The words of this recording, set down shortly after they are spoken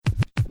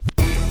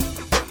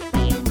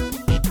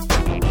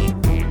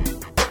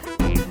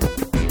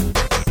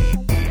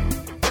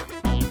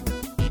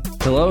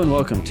Hello and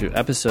welcome to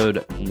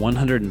episode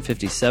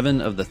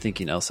 157 of the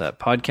Thinking LSAT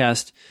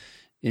podcast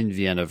in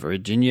Vienna,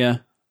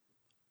 Virginia.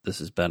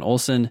 This is Ben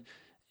Olson,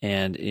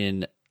 and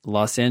in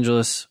Los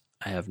Angeles,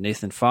 I have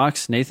Nathan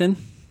Fox. Nathan?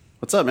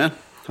 What's up, man?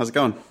 How's it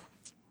going?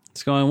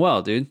 It's going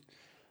well, dude.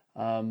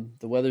 The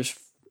weather's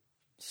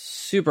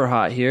super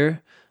hot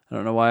here. I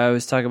don't know why I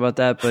always talk about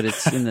that, but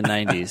it's in the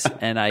 90s,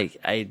 and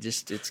I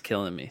just, it's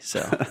killing me,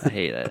 so I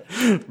hate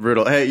it.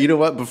 Brutal. Hey, you know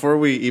what? Before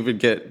we even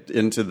get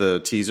into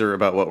the teaser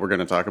about what we're going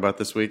to talk about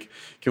this week,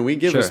 can we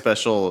give a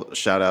special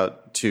shout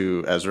out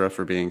to Ezra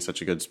for being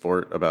such a good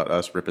sport about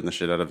us ripping the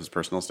shit out of his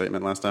personal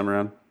statement last time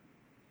around?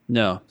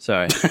 No,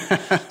 sorry.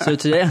 So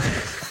today...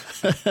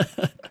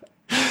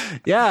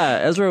 Yeah,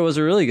 Ezra was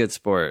a really good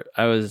sport.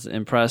 I was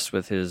impressed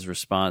with his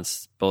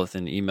response, both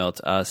in email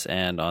to us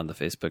and on the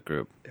Facebook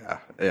group.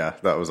 Yeah,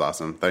 that was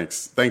awesome.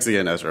 Thanks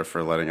again, Ezra,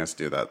 for letting us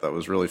do that. That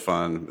was really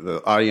fun.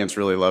 The audience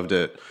really loved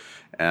it,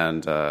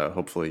 and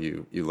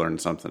hopefully you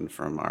learned something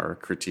from our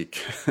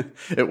critique.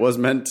 It was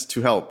meant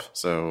to help,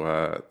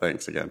 so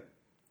thanks again.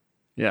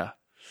 Yeah.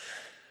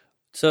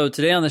 So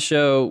today on the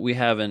show, we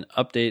have an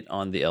update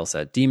on the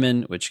LSAT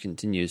Demon, which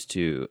continues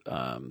to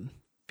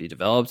be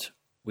developed.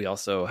 We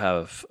also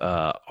have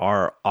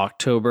our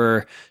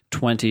October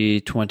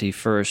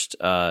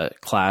 2021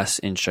 class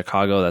in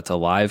Chicago. That's a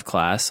live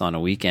class on a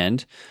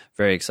weekend.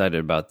 Very excited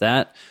about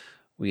that.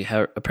 We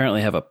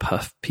apparently have a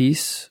puff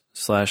piece /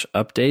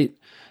 update.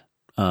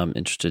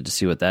 Interested to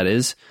see what that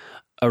is.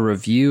 A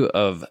review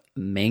of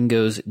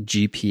Mango's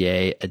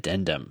GPA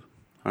addendum.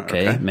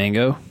 Okay,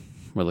 Mango.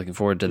 We're looking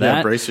forward to that.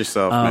 Yeah, brace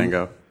yourself,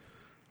 Mango.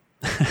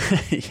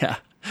 Yeah.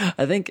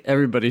 I think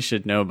everybody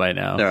should know by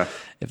now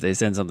if they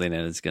send something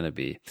in, it's going to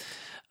be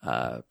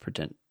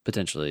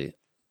potentially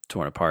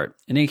torn apart.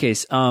 In any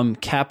case,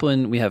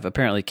 Kaplan, we have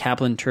apparently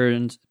Kaplan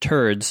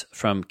turds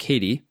from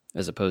Katie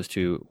as opposed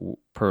to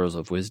pearls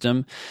of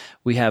wisdom.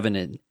 We have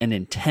an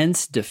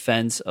intense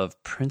defense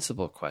of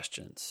principal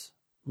questions.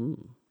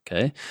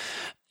 Okay.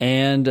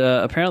 And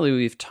apparently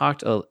we've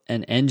talked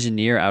an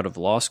engineer out of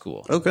law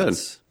school. Oh, good.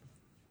 That's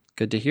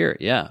good to hear.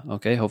 Yeah.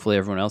 Okay. Hopefully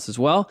everyone else as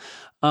well.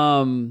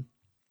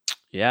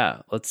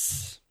 Yeah,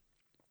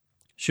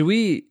 should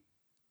we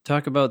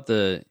talk about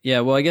I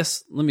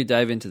guess let me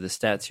dive into the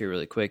stats here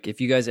really quick. If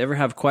you guys ever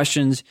have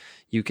questions,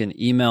 you can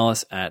email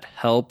us at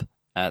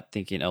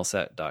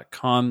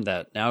help@thinkinglsat.com.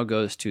 That now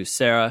goes to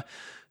Sarah,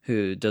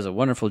 who does a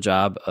wonderful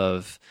job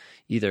of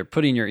either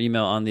putting your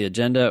email on the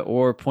agenda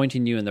or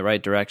pointing you in the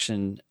right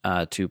direction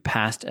to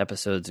past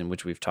episodes in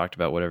which we've talked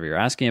about whatever you're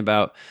asking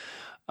about.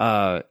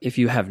 If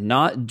you have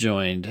not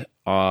joined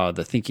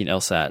the Thinking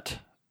LSAT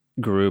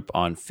group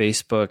on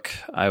Facebook,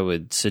 I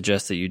would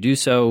suggest that you do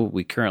so.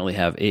 We currently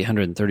have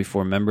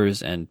 834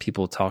 members, and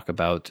people talk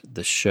about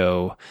the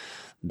show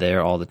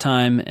there all the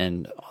time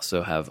and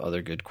also have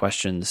other good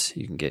questions.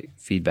 You can get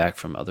feedback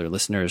from other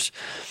listeners.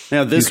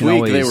 Now, this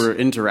week they were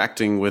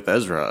interacting with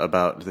Ezra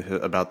about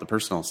the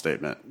personal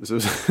statement. So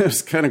it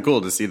was kind of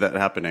cool to see that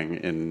happening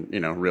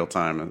in real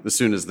time. As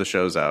soon as the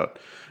show's out,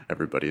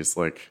 everybody's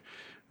like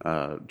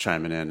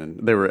chiming in,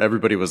 and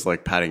everybody was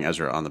like patting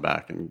Ezra on the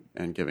back and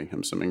giving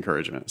him some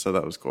encouragement. So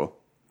that was cool.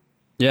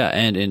 Yeah,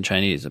 and in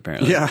Chinese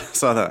apparently. Yeah,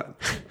 saw that.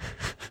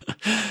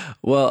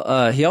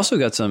 Well, he also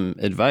got some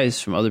advice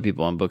from other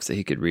people on books that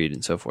he could read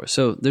and so forth.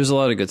 So there's a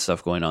lot of good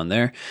stuff going on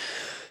there.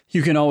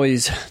 You can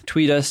always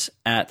tweet us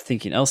at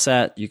Thinking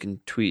LSAT. You can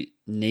tweet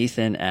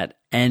Nathan at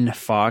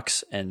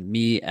nfox and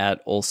me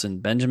at Olson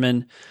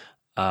Benjamin.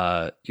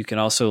 You can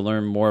also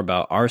learn more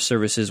about our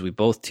services. We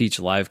both teach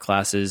live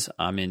classes.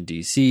 I'm in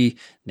DC.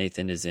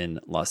 Nathan is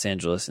in Los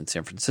Angeles and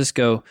San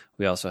Francisco.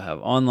 We also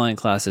have online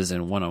classes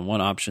and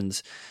one-on-one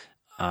options.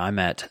 I'm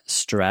at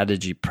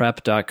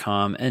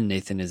strategyprep.com and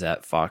Nathan is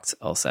at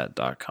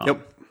foxlsat.com.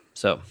 Yep.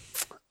 So,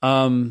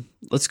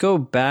 let's go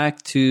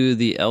back to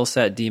the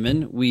LSAT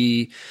Demon.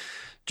 We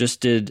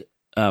just did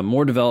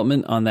more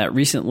development on that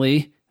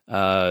recently,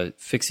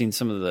 fixing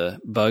some of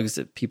the bugs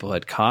that people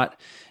had caught.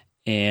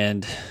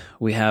 And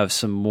we have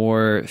some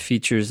more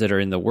features that are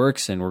in the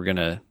works, and we're going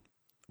to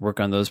work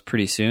on those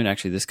pretty soon,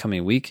 actually this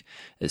coming week,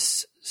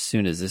 as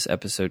soon as this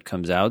episode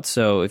comes out.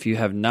 So if you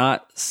have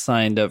not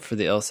signed up for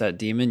the LSAT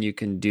Demon, you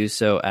can do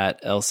so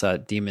at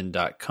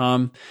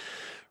lsatdemon.com.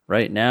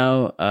 Right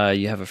now,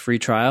 you have a free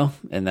trial,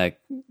 and that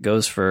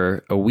goes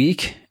for a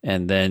week,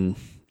 and then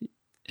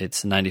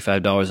it's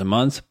 $95 a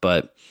month,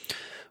 but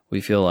we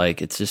feel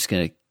like it's just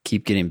going to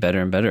keep getting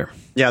better and better.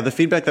 Yeah, the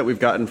feedback that we've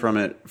gotten from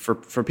it,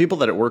 for people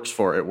that it works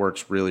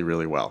really,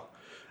 really well.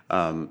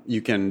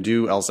 You can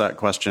do LSAT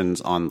questions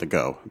on the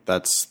go.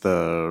 That's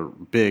the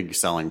big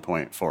selling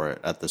point for it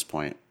at this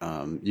point.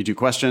 You do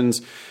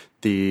questions.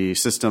 The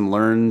system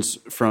learns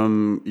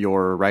from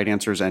your right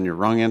answers and your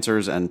wrong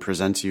answers and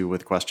presents you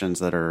with questions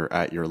that are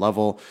at your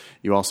level.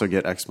 You also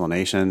get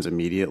explanations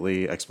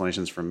immediately,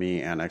 explanations from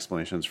me and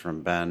explanations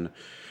from Ben.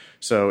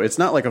 So it's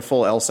not like a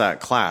full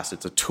LSAT class.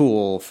 It's a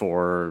tool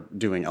for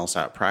doing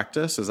LSAT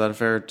practice. Is that a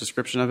fair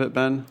description of it,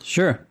 Ben?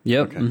 Sure.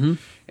 Yep. Okay. Mm-hmm.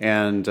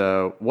 And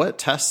what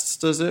tests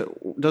does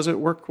it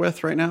work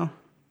with right now?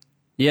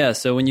 Yeah,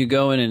 so when you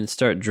go in and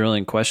start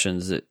drilling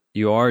questions,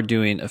 you are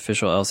doing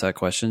official LSAT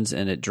questions,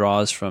 and it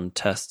draws from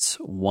tests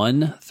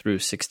 1 through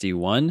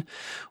 61,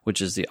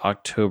 which is the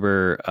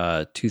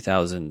October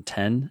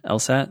 2010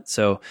 LSAT.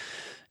 So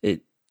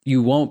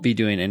you won't be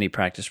doing any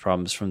practice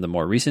problems from the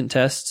more recent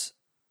tests,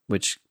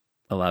 which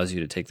allows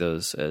you to take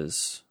those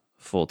as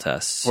full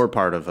tests. Or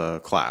part of a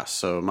class.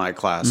 So my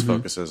class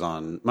focuses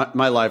on,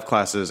 my live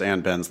classes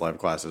and Ben's live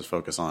classes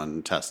focus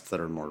on tests that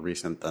are more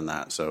recent than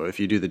that. So if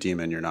you do the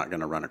Demon, you're not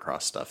going to run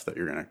across stuff that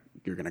you're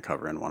going to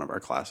cover in one of our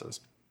classes.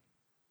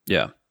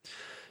 Yeah.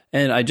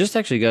 And I just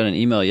actually got an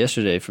email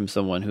yesterday from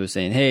someone who was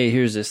saying, hey,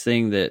 here's this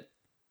thing that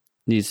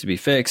needs to be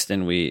fixed.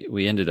 And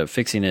we ended up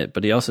fixing it.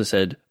 But he also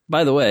said,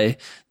 by the way,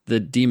 the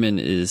Demon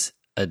is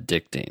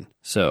addicting.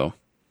 So,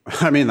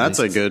 I mean, that's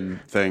a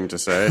good thing to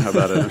say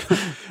about an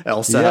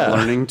LSAT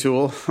learning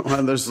tool.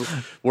 Well, there's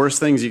worse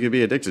things you could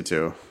be addicted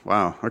to.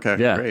 Wow. Okay.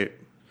 Yeah. Great.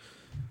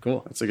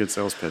 Cool. That's a good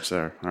sales pitch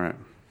there. All right.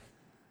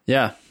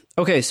 Yeah.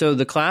 Okay. So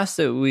the class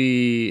that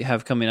we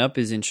have coming up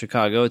is in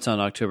Chicago. It's on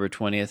October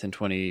 20th and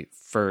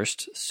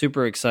 21st.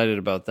 Super excited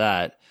about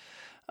that.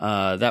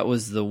 That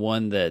was the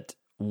one that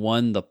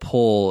won the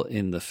poll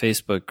in the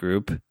Facebook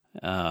group.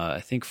 I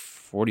think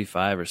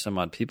 45 or some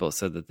odd people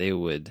said that they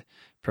would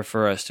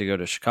prefer us to go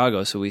to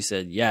Chicago. So we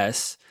said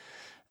yes.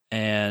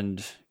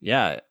 And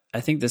yeah,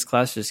 I think this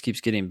class just keeps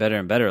getting better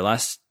and better.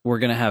 We're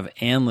going to have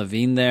Anne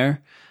Levine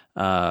there,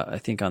 I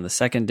think on the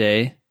second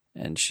day.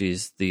 And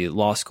she's the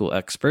law school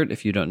expert.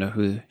 If you don't know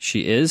who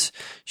she is,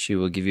 she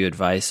will give you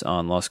advice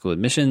on law school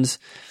admissions.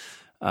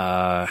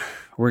 We're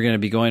going to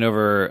be going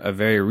over a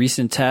very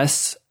recent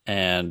test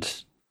and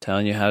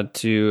telling you how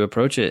to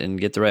approach it and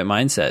get the right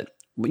mindset.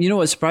 You know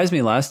what surprised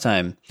me last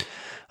time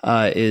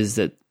is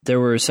that there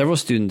were several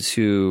students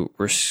who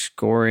were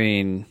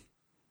scoring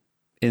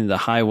in the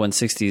high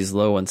 160s,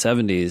 low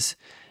 170s,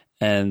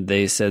 and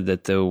they said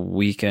that the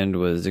weekend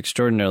was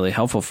extraordinarily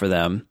helpful for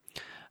them.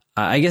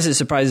 I guess it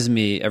surprises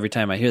me every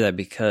time I hear that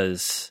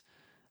because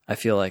I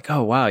feel like,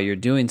 oh, wow, you're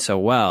doing so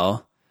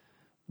well.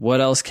 What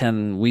else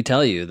can we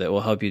tell you that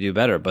will help you do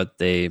better? But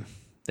they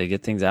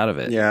get things out of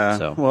it. Yeah.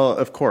 So. Well,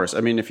 of course.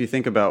 I mean, if you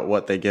think about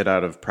what they get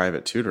out of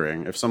private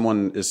tutoring, if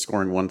someone is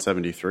scoring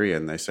 173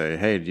 and they say,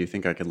 hey, do you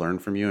think I could learn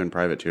from you in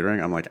private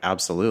tutoring? I'm like,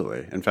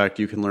 absolutely. In fact,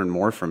 you can learn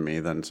more from me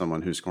than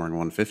someone who's scoring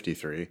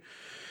 153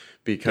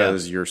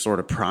 because you're sort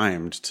of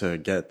primed to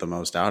get the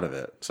most out of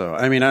it. So,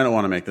 I mean, I don't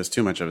want to make this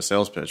too much of a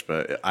sales pitch,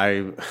 but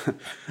I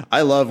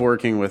love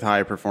working with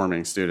high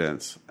performing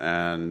students.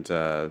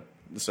 And,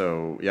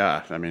 so,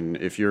 yeah, I mean,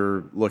 if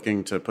you're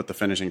looking to put the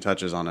finishing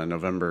touches on a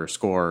November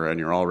score and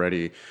you're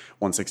already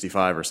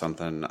 165 or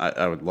something,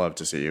 I would love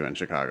to see you in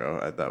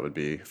Chicago. That would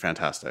be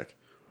fantastic.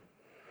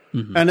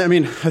 Mm-hmm. And I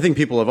mean, I think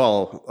people of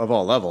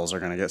all levels are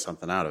going to get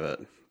something out of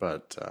it.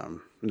 But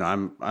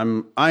no,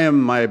 I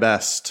am my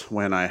best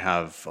when I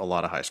have a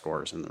lot of high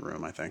scores in the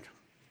room, I think.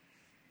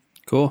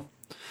 Cool.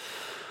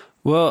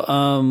 Well,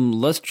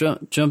 let's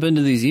jump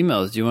into these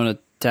emails. Do you want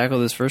to tackle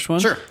this first one?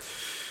 Sure.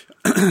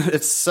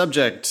 It's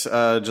subject,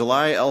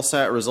 July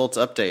LSAT results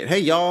update. Hey,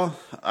 y'all.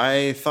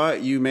 I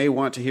thought you may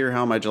want to hear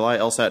how my July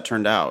LSAT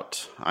turned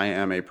out. I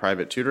am a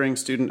private tutoring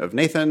student of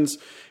Nathan's,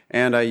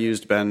 and I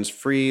used Ben's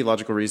free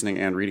logical reasoning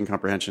and reading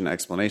comprehension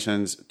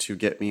explanations to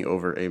get me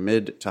over a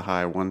mid to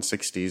high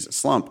 160s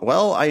slump.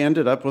 Well, I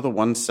ended up with a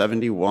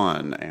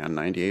 171 and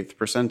 98th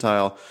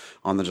percentile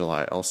on the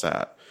July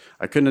LSAT.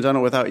 I couldn't have done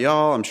it without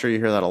y'all. I'm sure you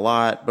hear that a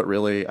lot, but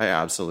really, I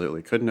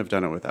absolutely couldn't have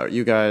done it without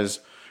you guys.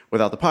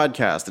 Without the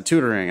podcast, the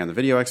tutoring, and the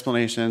video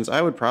explanations,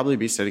 I would probably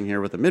be sitting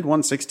here with a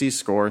mid-160s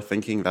score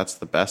thinking that's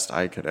the best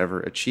I could ever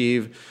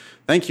achieve.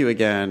 Thank you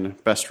again.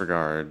 Best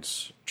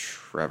regards,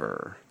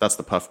 Trevor. That's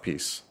the puff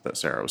piece that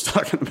Sarah was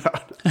talking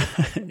about.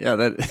 Yeah,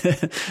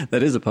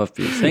 that is a puff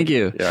piece. Thank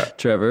you,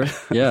 Trevor.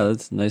 Yeah,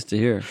 that's nice to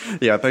hear.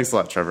 Yeah, thanks a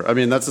lot, Trevor. I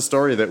mean, that's a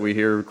story that we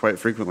hear quite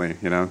frequently.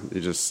 You know, you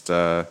just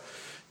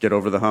get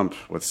over the hump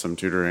with some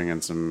tutoring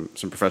and some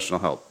professional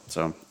help.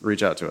 So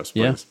reach out to us,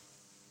 please. Yeah.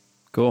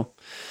 Cool.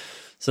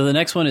 So the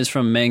next one is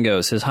from Mango.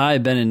 It says, hi,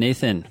 Ben and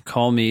Nathan.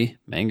 Call me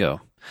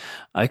Mango.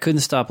 I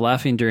couldn't stop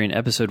laughing during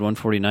episode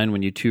 149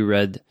 when you two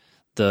read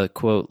the,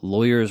 quote,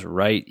 lawyers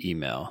right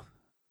email.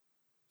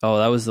 Oh,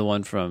 that was the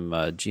one from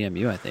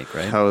GMU, I think,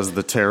 right? That was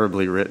the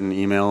terribly written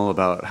email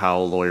about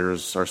how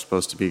lawyers are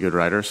supposed to be good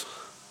writers?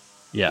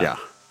 Yeah.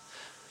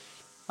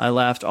 I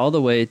laughed all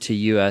the way to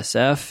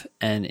USF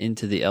and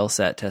into the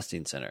LSAT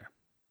testing center.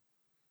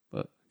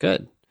 Well,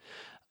 good.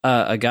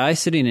 A guy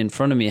sitting in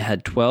front of me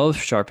had 12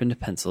 sharpened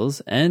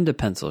pencils and a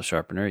pencil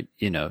sharpener,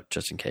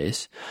 just in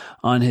case,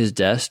 on his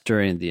desk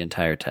during the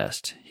entire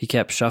test. He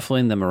kept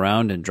shuffling them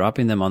around and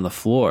dropping them on the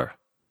floor.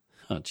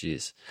 Oh,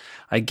 geez.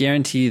 I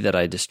guarantee that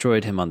I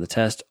destroyed him on the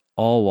test,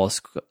 all while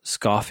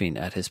scoffing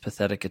at his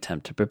pathetic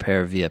attempt to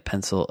prepare via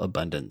pencil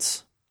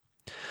abundance.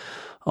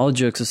 All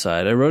jokes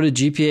aside, I wrote a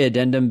GPA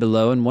addendum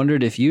below and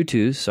wondered if you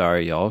two,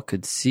 sorry y'all,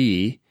 could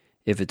see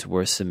if it's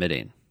worth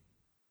submitting.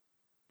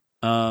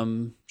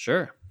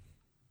 Sure.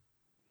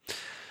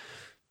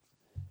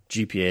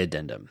 GPA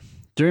addendum.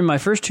 During my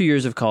first 2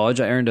 years of college,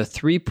 I earned a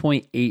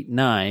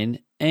 3.89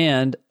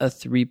 and a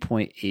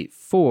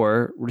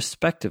 3.84,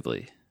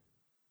 respectively.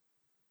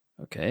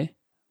 Okay,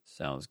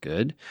 sounds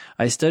good.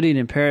 I studied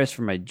in Paris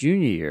for my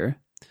junior year.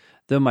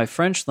 Though my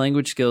French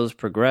language skills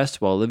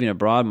progressed while living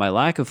abroad, my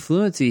lack of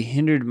fluency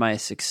hindered my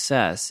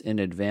success in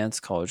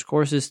advanced college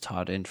courses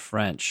taught in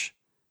French.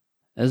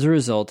 As a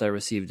result, I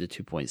received a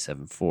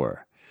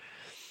 2.74.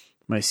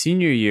 My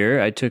senior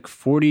year, I took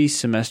 40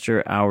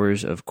 semester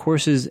hours of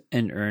courses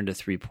and earned a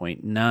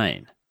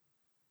 3.9.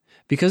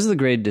 Because of the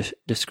grade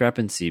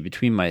discrepancy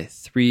between my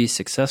 3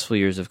 successful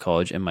years of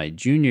college and my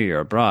junior year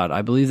abroad,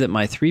 I believe that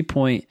my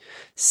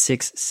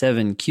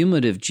 3.67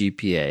 cumulative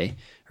GPA,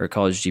 or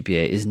college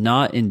GPA, is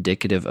not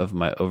indicative of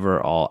my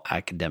overall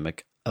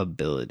academic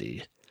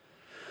ability.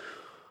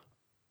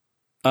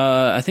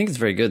 I think it's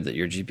very good that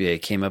your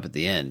GPA came up at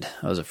the end.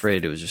 I was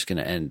afraid it was just going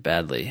to end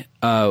badly.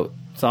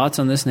 Thoughts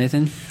on this,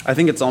 Nathan? I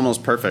think it's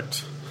almost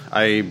perfect.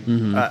 I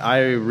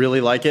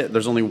really like it.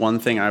 There's only one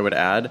thing I would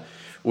add,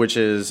 which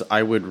is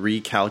I would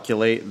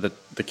recalculate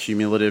the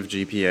cumulative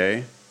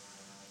GPA.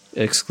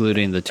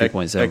 Excluding the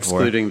 2.74.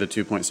 Excluding the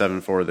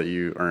 2.74 that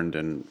you earned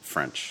in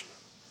French.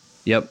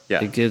 Yep.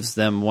 Yeah. It gives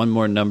them one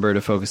more number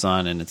to focus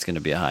on, and it's going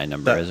to be a high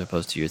number as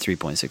opposed to your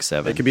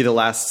 3.67. It could be the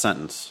last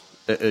sentence.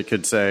 It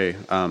could say,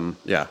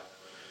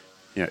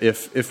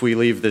 if we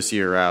leave this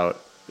year out,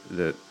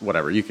 that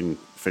whatever, you can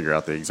figure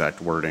out the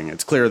exact wording.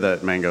 It's clear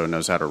that Mango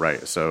knows how to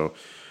write, so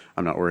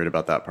I'm not worried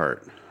about that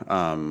part.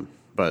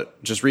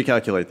 But just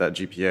recalculate that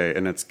GPA,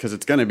 and it's because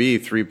it's going to be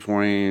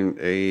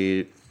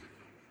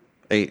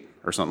 3.88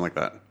 or something like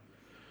that.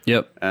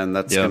 Yep. And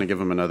that's going to give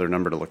them another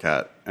number to look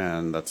at,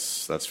 and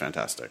that's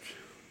fantastic.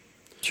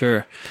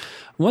 Sure.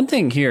 One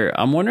thing here,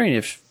 I'm wondering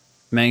if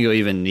Mango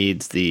even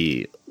needs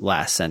the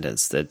last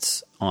sentence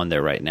that's on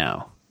there right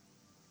now.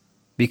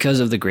 Because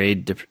of the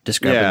grade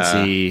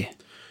discrepancy,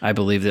 I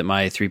believe that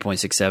my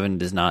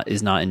 3.67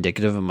 is not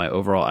indicative of my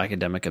overall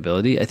academic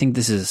ability. I think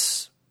this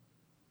is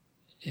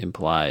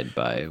implied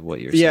by what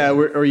you're saying. Yeah,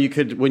 or you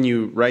could, when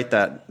you write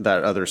that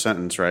other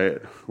sentence, right,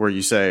 where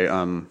you say,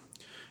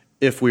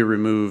 if we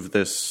remove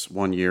this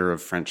 1 year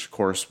of French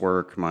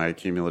coursework, my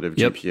cumulative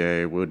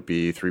GPA would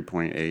be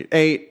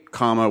 3.88,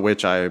 comma,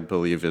 which I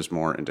believe is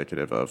more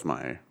indicative of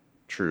my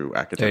true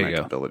academic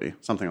ability.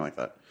 Something like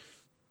that.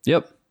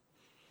 Yep.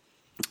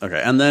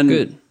 Okay, and then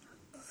good.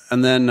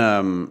 And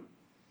then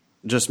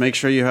just make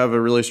sure you have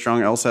a really strong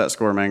LSAT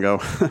score,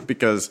 Mango,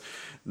 because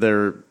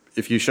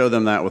if you show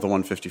them that with a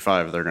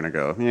 155, they're going to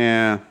go,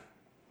 yeah,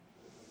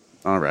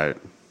 all right.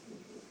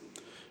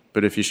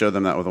 But if you show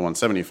them that with a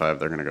 175,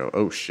 they're going to go,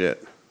 oh,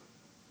 shit.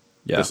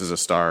 Yeah. This is a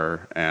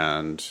star.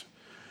 And,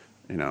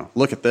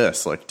 look at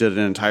this. Like, did an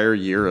entire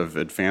year of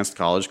advanced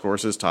college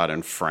courses taught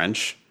in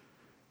French.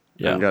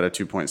 Yeah. And got a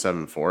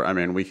 2.74. I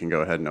mean, we can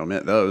go ahead and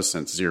omit those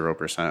since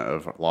 0%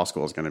 of law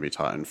school is going to be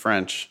taught in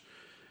French.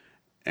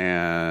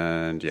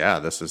 And, yeah,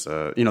 this is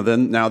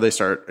then now they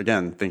start,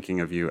 again, thinking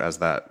of you as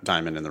that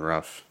diamond in the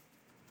rough.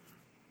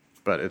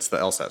 But it's the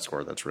LSAT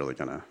score that's really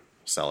going to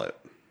sell it.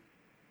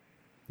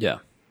 Yeah.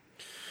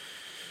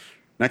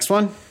 Next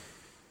one.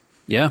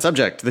 Yeah.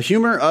 Subject: the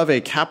humor of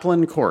a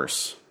Kaplan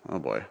course. Oh,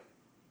 boy.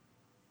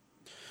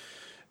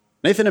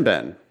 Nathan and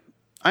Ben,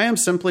 I am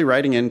simply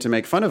writing in to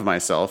make fun of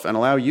myself and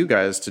allow you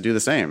guys to do the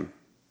same.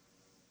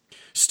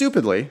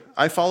 Stupidly,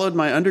 I followed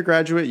my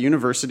undergraduate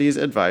university's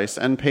advice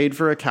and paid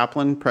for a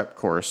Kaplan prep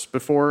course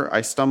before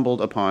I stumbled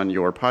upon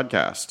your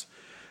podcast.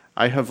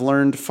 I have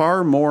learned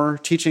far more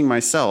teaching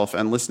myself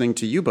and listening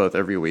to you both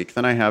every week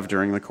than I have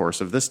during the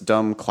course of this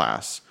dumb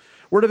class.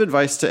 Word of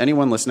advice to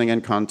anyone listening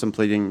and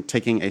contemplating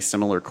taking a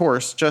similar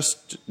course,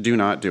 just do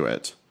not do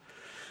it.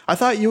 I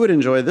thought you would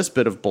enjoy this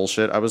bit of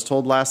bullshit I was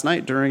told last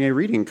night during a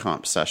reading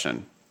comp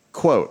session.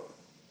 Quote,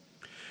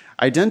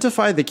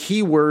 identify the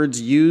key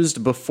words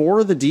used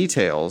before the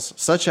details,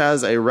 such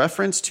as a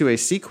reference to a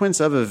sequence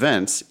of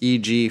events,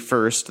 e.g.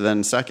 first,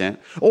 then second,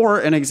 or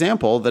an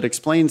example that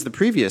explains the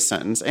previous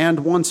sentence,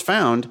 and once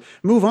found,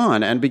 move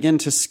on and begin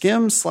to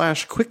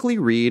skim/quickly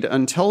read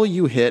until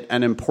you hit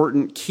an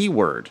important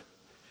keyword.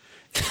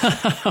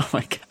 Oh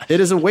my God. It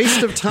is a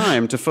waste of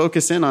time to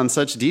focus in on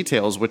such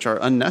details which are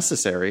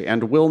unnecessary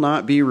and will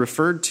not be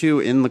referred to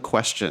in the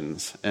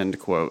questions, end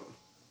quote.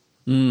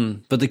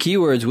 But the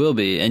keywords will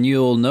be, and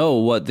you'll know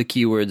what the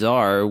keywords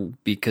are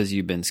because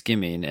you've been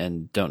skimming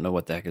and don't know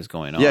what the heck is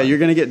going on. Yeah, you're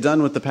going to get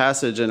done with the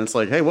passage and it's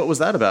like, hey, what was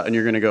that about? And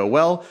you're going to go,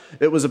 well,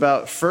 it was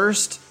about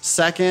first,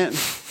 second,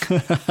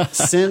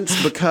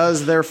 since,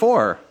 because,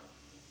 therefore.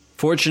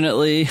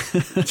 Fortunately,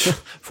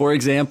 for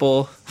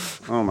example.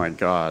 Oh my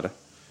God.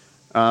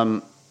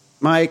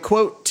 My,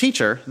 quote,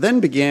 teacher then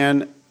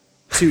began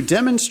to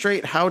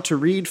demonstrate how to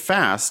read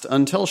fast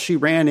until she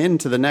ran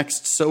into the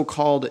next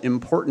so-called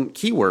important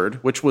keyword,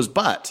 which was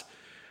but,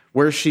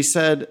 where she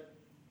said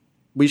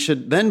we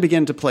should then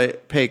begin to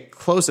pay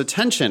close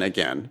attention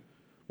again,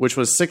 which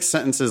was 6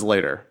 sentences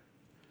later.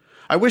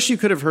 I wish you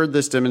could have heard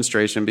this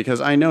demonstration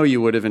because I know you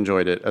would have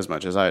enjoyed it as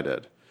much as I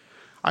did.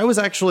 I was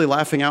actually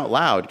laughing out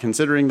loud,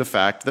 considering the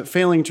fact that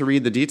failing to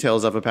read the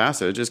details of a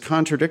passage is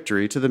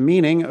contradictory to the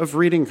meaning of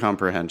reading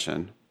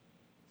comprehension.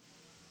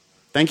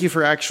 Thank you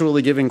for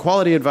actually giving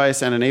quality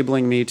advice and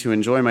enabling me to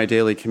enjoy my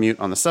daily commute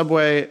on the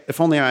subway. If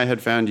only I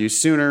had found you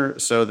sooner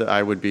so that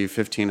I would be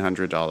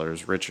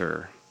 $1,500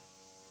 richer.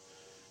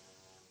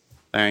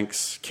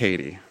 Thanks,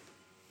 Katie.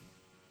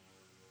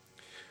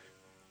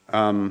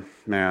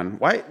 Man,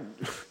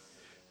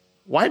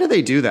 why do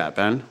they do that,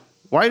 Ben?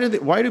 Why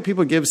do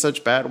people give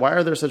why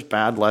are there such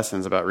bad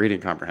lessons about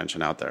reading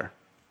comprehension out there?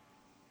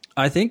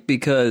 I think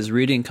because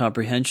reading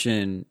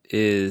comprehension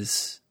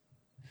is,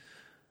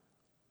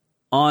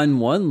 on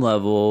one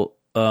level,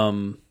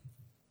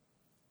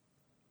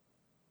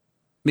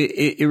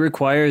 it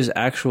requires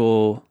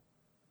actual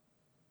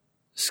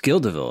skill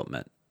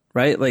development,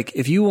 right? Like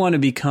if you want to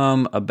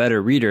become a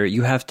better reader,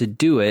 you have to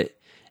do it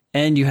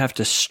and you have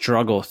to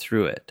struggle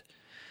through it.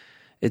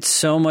 It's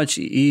so much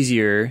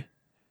easier.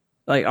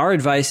 Like our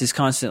advice is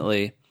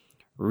constantly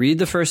read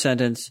the first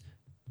sentence,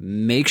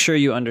 make sure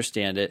you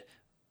understand it.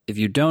 If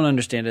you don't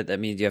understand it, that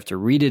means you have to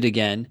read it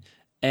again.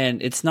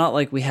 And it's not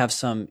like we have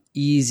some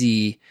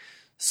easy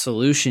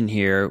solution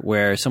here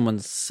where someone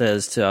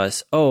says to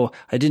us, oh,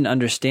 I didn't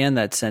understand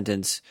that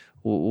sentence.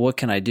 What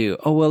can I do?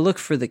 Oh, well, look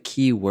for the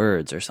key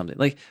words or something.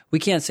 Like we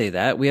can't say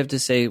that. We have to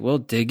say, well,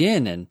 dig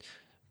in and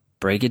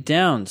break it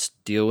down,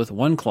 deal with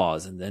one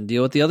clause and then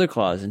deal with the other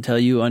clause until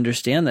you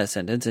understand that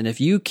sentence. And if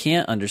you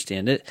can't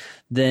understand it,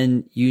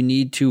 then you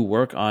need to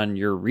work on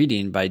your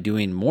reading by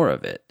doing more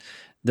of it.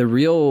 The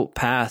real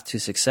path to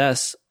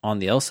success on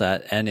the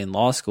LSAT and in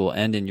law school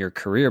and in your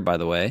career, by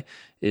the way,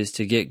 is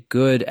to get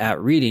good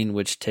at reading,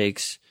 which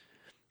takes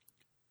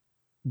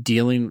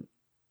dealing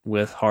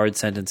with hard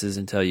sentences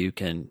until you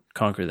can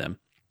conquer them.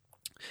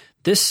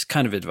 This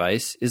kind of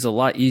advice is a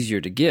lot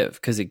easier to give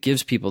because it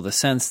gives people the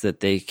sense that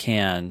they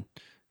can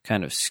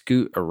kind of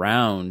scoot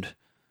around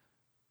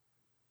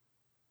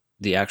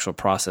the actual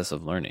process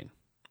of learning,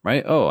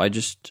 right? Oh, I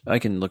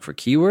can look for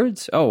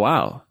keywords. Oh,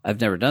 wow.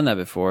 I've never done that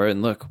before.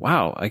 And look,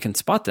 wow, I can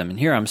spot them. And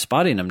here I'm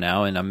spotting them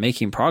now and I'm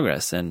making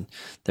progress. And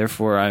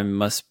therefore I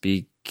must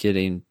be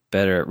getting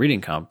better at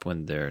reading comp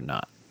when they're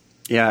not.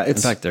 Yeah, in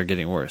fact, they're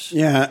getting worse.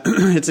 Yeah,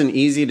 it's an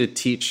easy to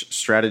teach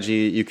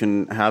strategy. You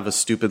can have a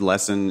stupid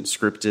lesson,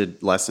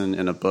 scripted lesson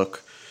in a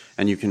book,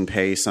 and you can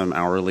pay some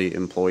hourly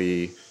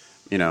employee.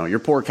 You know, your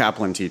poor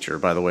Kaplan teacher,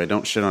 by the way,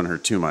 don't shit on her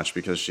too much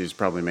because she's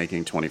probably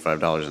making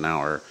 $25 an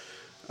hour.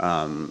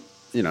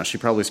 You know, she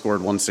probably scored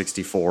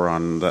 164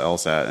 on the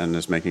LSAT and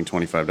is making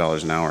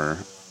 $25 an hour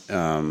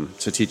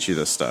to teach you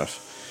this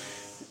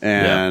stuff.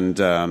 And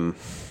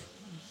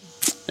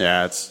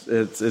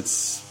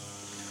it's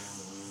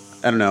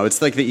I don't know.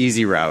 It's like the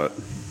easy route.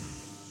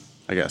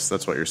 I guess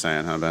that's what you're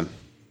saying, huh, Ben?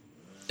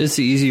 It's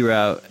the easy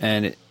route,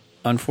 and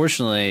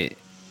unfortunately,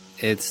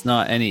 it's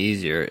not any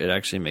easier. It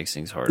actually makes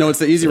things harder. No, it's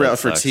the easy route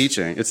for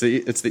teaching. It's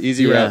the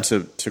easy route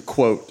to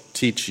quote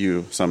teach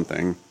you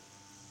something.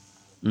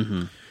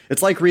 Mm-hmm.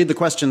 It's like read the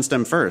question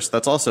stem first.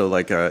 That's also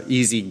like a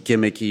easy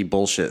gimmicky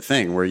bullshit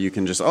thing where you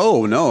can just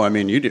you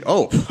do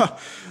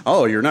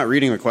you're not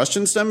reading the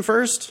question stem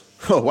first.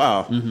 Oh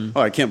wow! Mm-hmm.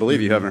 Oh, I can't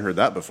believe you haven't heard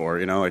that before.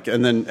 You know, like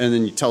and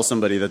then you tell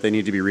somebody that they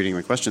need to be reading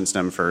the question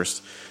stem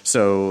first,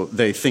 so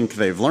they think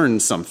they've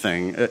learned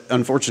something.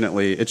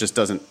 Unfortunately, it just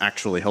doesn't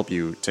actually help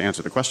you to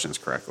answer the questions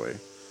correctly.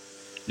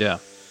 Yeah,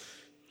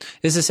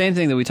 it's the same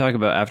thing that we talk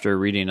about after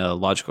reading a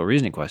logical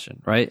reasoning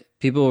question, right?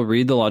 People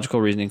read the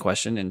logical reasoning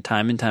question, and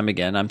time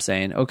again, I'm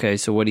saying, okay,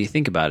 so what do you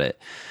think about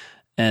it?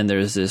 And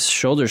there's this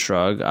shoulder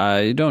shrug.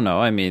 I don't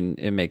know. I mean,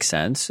 it makes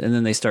sense. And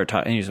then they start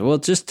talking. And you say, well,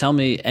 just tell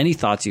me any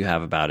thoughts you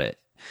have about it.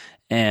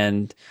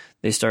 And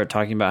they start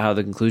talking about how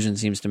the conclusion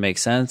seems to make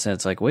sense. And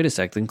it's like, wait a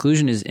sec. The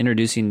conclusion is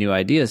introducing new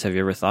ideas. Have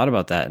you ever thought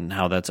about that and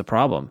how that's a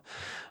problem?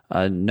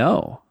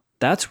 No.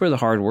 That's where the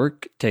hard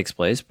work takes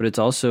place. But it's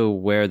also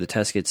where the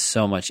test gets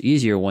so much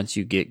easier once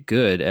you get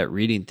good at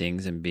reading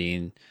things and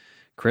being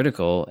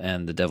critical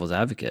and the devil's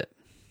advocate.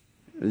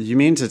 You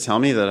mean to tell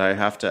me that I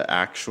have to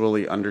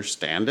actually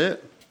understand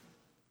it?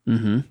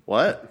 Mm-hmm.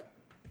 What?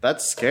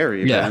 That's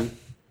scary, man.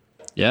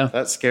 Yeah.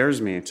 That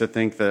scares me to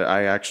think that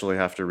I actually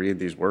have to read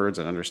these words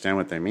and understand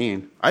what they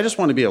mean. I just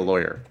want to be a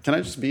lawyer. Can I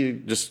just be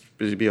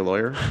a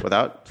lawyer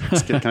without?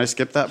 Can I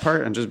skip that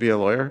part and just be a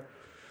lawyer?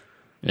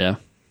 Yeah.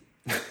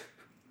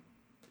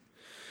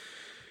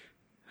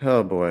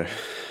 Oh boy.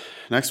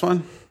 Next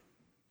one?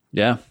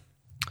 Yeah.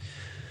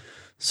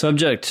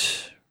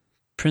 Subject.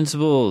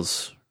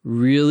 Principles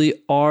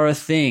really are a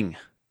thing.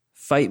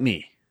 Fight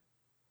me!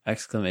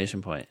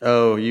 Exclamation point.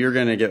 Oh, you're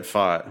going to get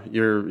fought.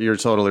 You're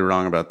totally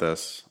wrong about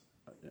this.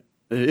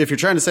 If you're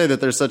trying to say that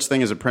there's such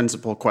thing as a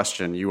principle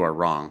question, you are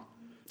wrong.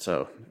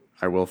 So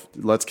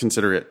let's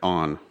consider it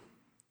on.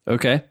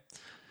 Okay.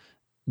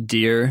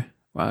 Dear,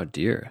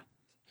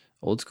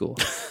 old school.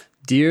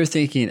 Dear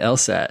Thinking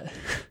LSAT,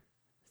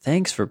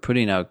 thanks for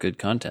putting out good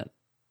content.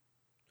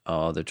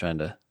 Oh, they're trying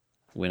to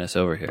win us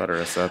over here. Butter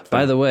us up.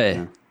 By the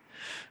way,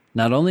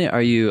 not only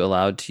are you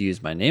allowed to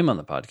use my name on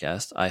the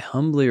podcast, I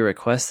humbly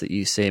request that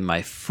you say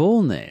my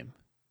full name,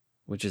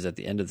 which is at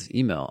the end of this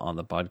email on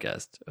the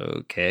podcast.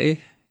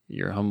 Okay.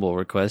 Your humble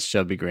request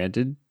shall be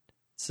granted.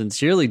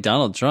 Sincerely,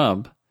 Donald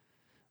Trump.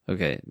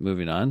 Okay,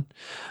 moving on.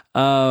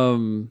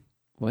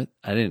 What?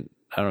 I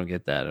don't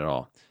get that at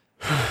all.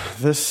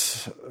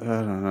 This, I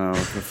don't know what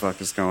the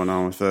fuck is going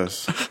on with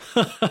this.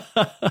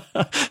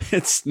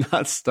 It's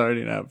not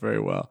starting out very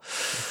well.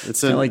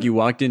 It's not like you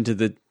walked into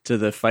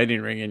the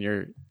fighting ring and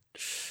you're.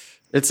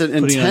 It's an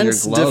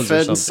intense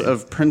defense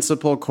of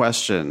principal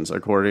questions,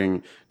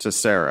 according to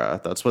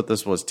Sarah. That's what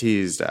this was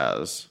teased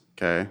as.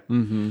 Okay.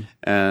 Mm-hmm.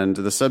 And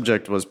the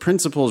subject was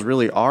principles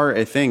really are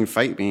a thing.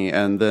 Fight me.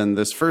 And then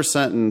this first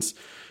sentence,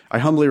 I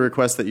humbly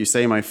request that you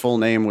say my full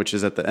name, which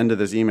is at the end of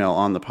this email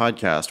on the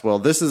podcast. Well,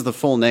 this is the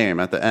full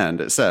name at the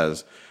end. It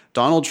says,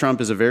 Donald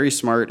Trump is a very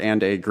smart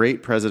and a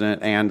great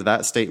president. And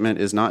that statement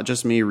is not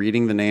just me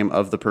reading the name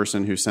of the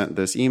person who sent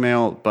this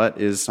email,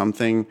 but is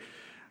something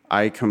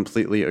I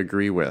completely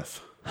agree with.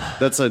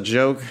 That's a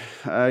joke,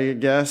 I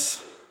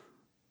guess.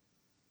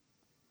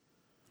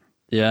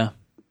 Yeah.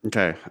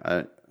 Okay.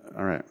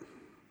 All right.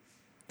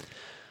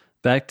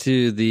 Back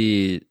to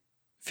the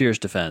fierce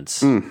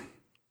defense.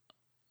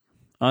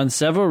 On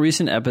several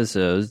recent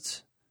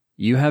episodes,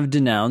 you have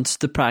denounced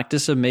the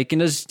practice of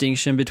making a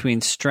distinction between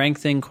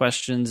strength-in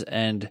questions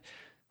and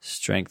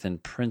strength-in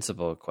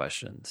principle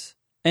questions,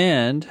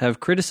 and have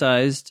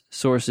criticized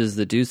sources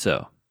that do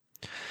so.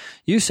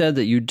 You said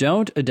that you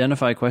don't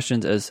identify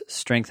questions as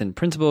strength-in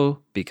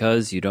principle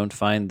because you don't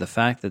find the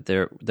fact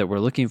that we're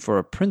looking for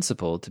a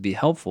principle to be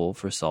helpful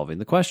for solving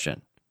the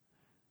question.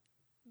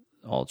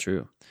 All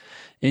true.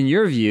 In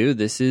your view,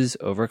 this is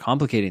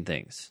overcomplicating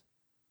things.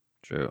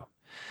 True.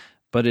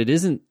 But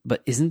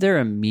isn't there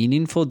a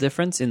meaningful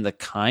difference in the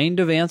kind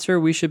of answer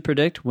we should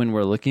predict when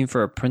we're looking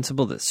for a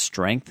principle that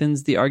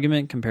strengthens the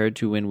argument compared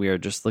to when we are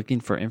just looking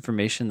for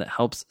information that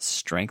helps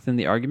strengthen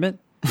the argument?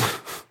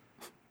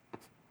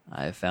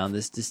 I have found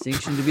this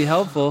distinction to be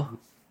helpful.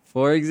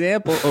 For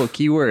example,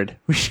 keyword.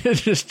 We should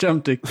just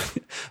jump to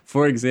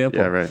for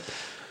example. Yeah, right.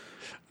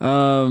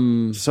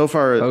 So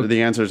far,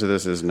 the answer to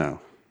this is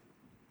no.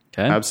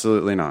 Okay.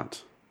 Absolutely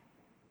not.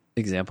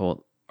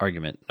 Example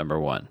argument number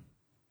 1.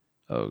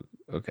 Oh,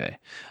 okay.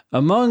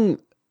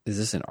 Is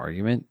this an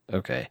argument?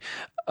 Okay.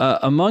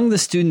 Among the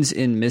students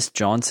in Miss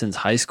Johnson's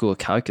high school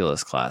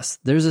calculus class,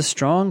 there's a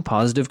strong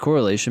positive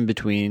correlation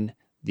between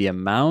the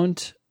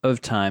amount of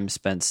time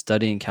spent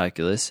studying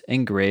calculus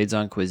and grades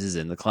on quizzes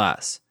in the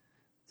class.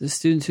 The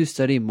students who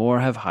study more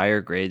have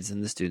higher grades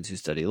than the students who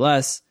study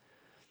less.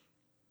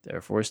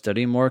 Therefore,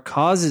 studying more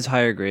causes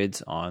higher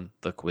grades on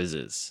the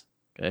quizzes.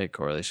 Okay,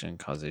 correlation,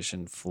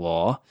 causation,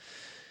 flaw.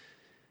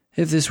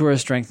 If this were a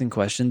strengthened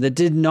question that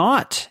did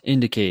not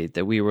indicate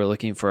that we were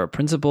looking for a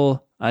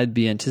principle, I'd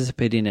be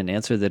anticipating an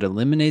answer that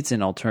eliminates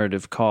an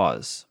alternative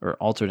cause or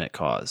alternate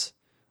cause.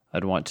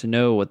 I'd want to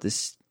know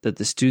that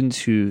the students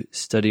who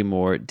study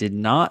more did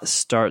not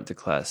start the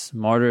class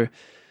smarter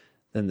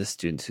than the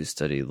students who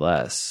study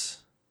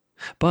less.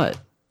 But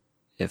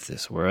if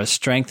this were a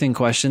strengthened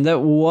question that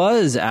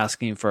was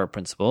asking for a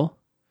principle,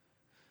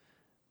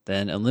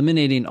 then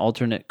eliminating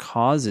alternate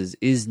causes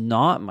is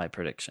not my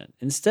prediction.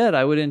 Instead,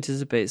 I would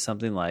anticipate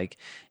something like,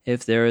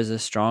 if there is a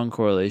strong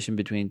correlation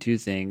between two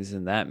things,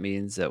 then that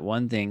means that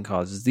one thing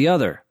causes the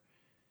other.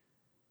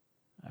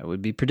 I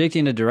would be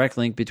predicting a direct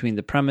link between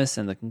the premise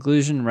and the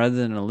conclusion rather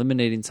than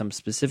eliminating some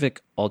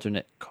specific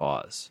alternate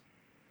cause.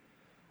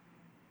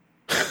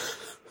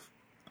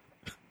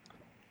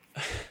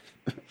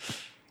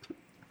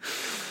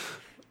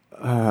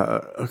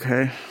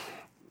 Okay.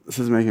 This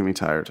is making me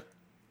tired.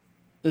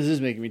 This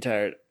is making me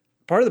tired.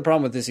 Part of the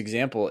problem with this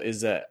example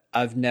is that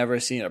I've never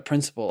seen a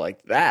principle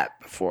like that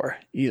before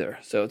either.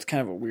 So it's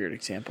kind of a weird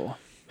example.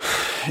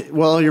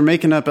 Well, you're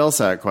making up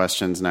LSAT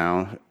questions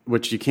now,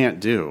 which you can't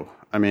do.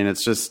 I mean,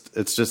 it's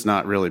just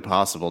not really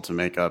possible to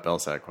make up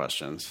LSAT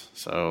questions.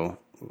 So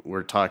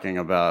we're talking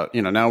about,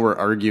 now we're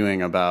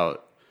arguing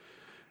about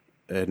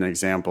an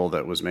example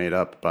that was made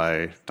up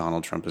by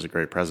Donald Trump as a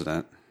great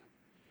president.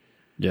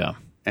 Yeah.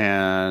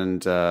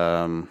 And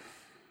I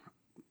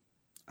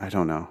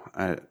don't know.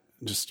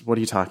 What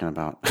are you talking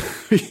about?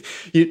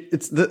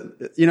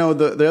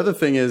 The other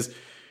thing is,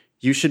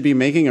 you should be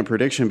making a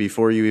prediction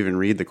before you even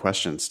read the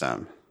question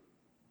stem.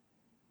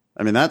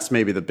 I mean, that's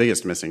maybe the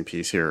biggest missing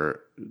piece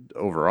here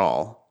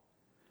overall.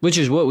 Which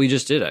is what we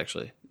just did,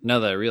 actually, now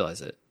that I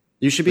realize it.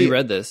 We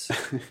read this.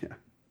 Yeah.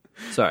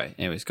 Sorry.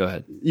 Anyways, go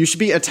ahead. You should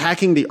be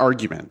attacking the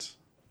argument.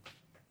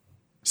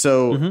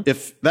 So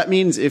if that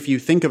means if you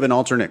think of an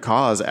alternate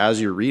cause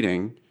as you're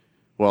reading,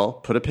 well,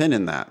 put a pin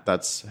in that.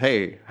 That's,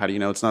 hey, how do you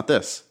know it's not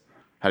this?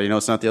 How do you know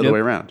it's not the other way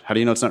around? How do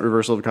you know it's not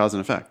reversal of cause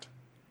and effect?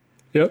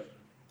 Yep.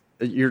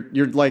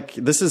 You're like,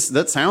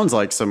 that sounds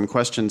like some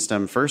question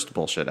stem first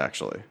bullshit,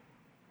 actually.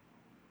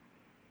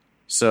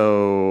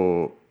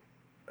 So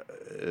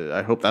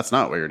I hope that's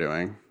not what you're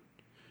doing,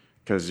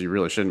 because you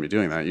really shouldn't be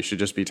doing that. You should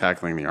just be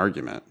tackling the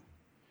argument.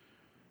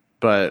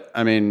 But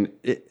I mean,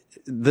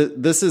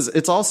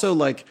 it's also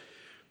like,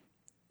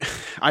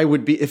 I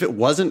would be, if it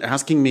wasn't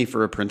asking me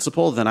for a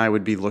principle, then I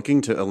would be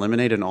looking to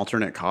eliminate an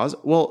alternate cause.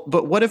 Well,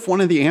 but what if one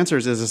of the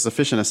answers is a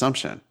sufficient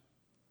assumption?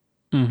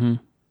 Mm-hmm.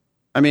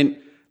 I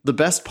mean, the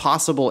best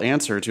possible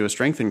answer to a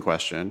strengthened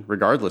question,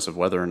 regardless of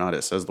whether or not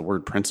it says the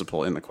word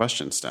principle in the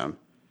question stem,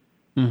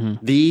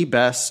 The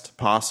best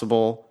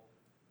possible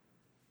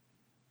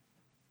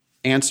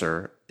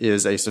answer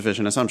is a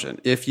sufficient assumption.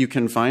 If you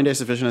can find a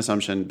sufficient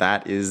assumption,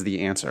 that is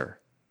the answer.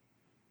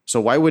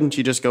 So why wouldn't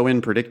you just go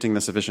in predicting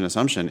the sufficient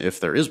assumption if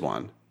there is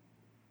one?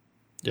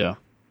 Yeah.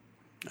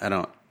 I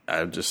don't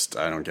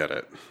get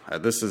it.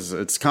 It's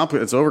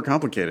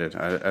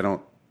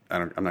overcomplicated.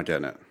 I'm not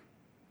getting it.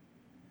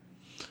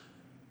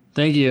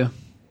 Thank you.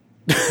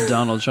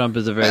 Donald Trump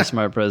is a very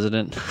smart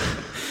president.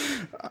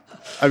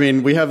 I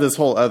mean, we have this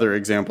whole other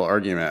example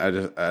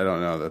argument. I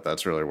don't know that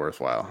that's really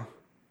worthwhile.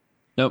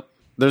 Nope.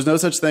 There's no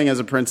such thing as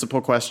a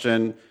principal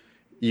question.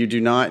 You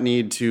do not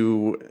need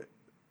to.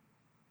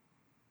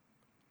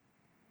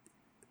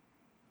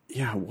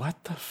 Yeah,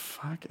 what the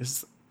fuck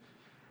is.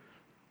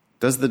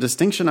 Does the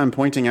distinction I'm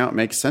pointing out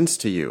make sense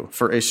to you?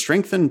 For a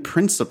strengthened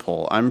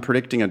principle, I'm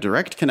predicting a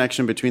direct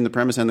connection between the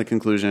premise and the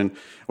conclusion,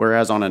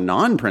 whereas on a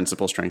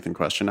non-principle strengthened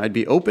question, I'd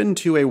be open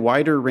to a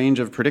wider range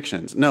of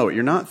predictions. No,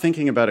 you're not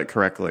thinking about it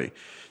correctly.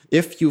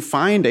 If you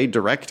find a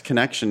direct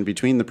connection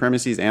between the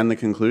premises and the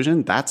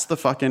conclusion, that's the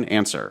fucking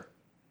answer.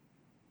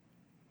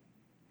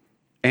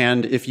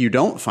 And if you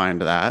don't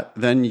find that,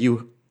 then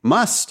you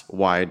must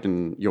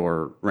widen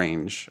your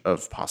range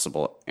of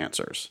possible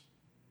answers.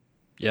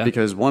 Yeah.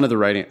 Because one of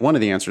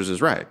the answers is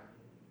right.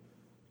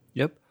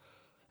 Yep.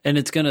 And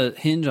it's going to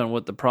hinge on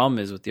what the problem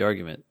is with the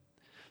argument.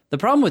 The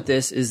problem with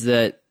this is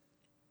that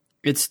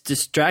it's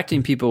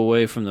distracting people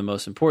away from the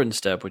most important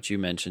step, which you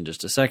mentioned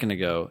just a second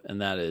ago, and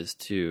that is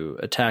to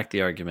attack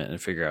the argument and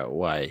figure out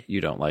why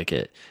you don't like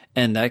it.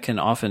 And that can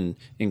often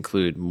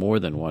include more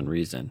than one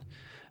reason.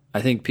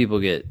 I think people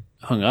get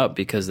hung up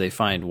because they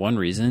find one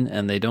reason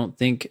and they don't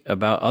think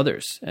about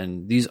others.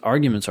 And these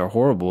arguments are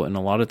horrible and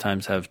a lot of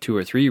times have 2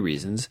 or 3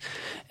 reasons.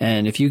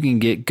 And if you can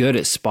get good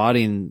at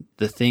spotting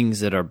the things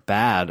that are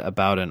bad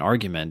about an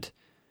argument,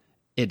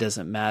 it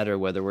doesn't matter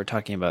whether we're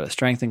talking about a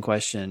strengthened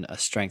question, a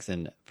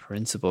strengthened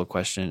principle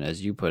question,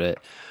 as you put it,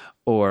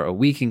 or a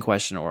weakened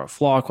question, or a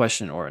flaw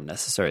question, or a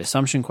necessary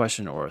assumption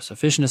question, or a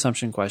sufficient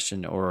assumption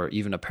question, or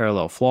even a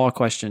parallel flaw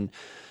question.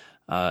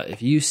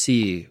 If you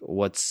see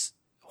what's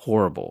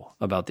horrible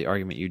about the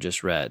argument you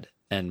just read,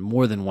 and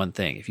more than one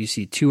thing, if you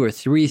see 2 or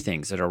 3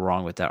 things that are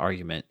wrong with that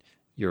argument,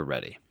 you're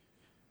ready.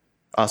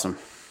 Awesome.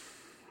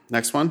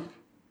 Next one.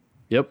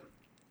 Yep.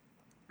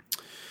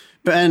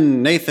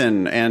 Ben,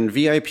 Nathan, and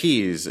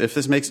VIPs. If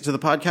this makes it to the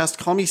podcast,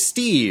 call me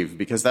Steve,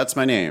 because that's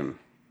my name.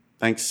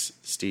 Thanks,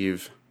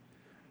 Steve.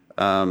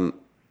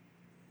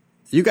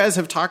 You guys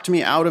have talked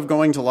me out of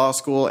going to law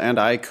school, and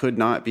I could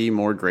not be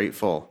more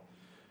grateful.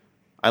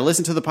 I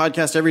listen to the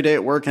podcast every day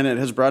at work, and it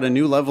has brought a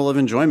new level of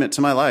enjoyment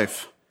to my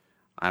life.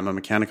 I'm a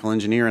mechanical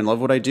engineer and love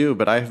what I do,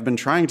 but I have been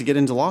trying to get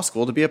into law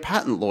school to be a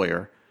patent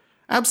lawyer.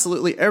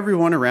 Absolutely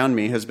everyone around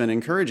me has been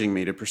encouraging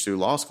me to pursue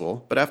law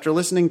school, but after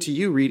listening to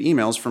you read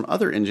emails from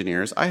other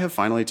engineers, I have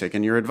finally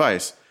taken your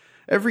advice.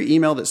 Every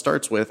email that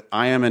starts with,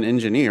 "I am an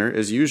engineer,"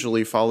 is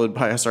usually followed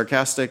by a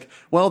sarcastic,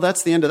 "Well,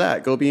 that's the end of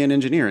that. Go be an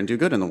engineer and do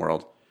good in the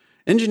world."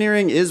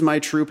 Engineering is my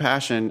true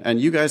passion,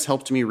 and you guys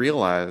helped me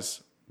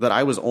realize that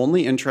I was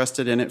only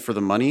interested in it for the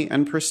money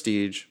and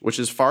prestige, which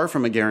is far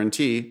from a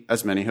guarantee,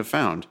 as many have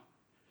found.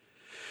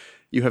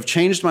 You have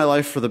changed my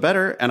life for the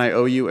better, and I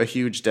owe you a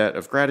huge debt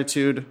of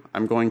gratitude.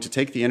 I'm going to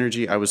take the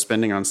energy I was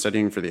spending on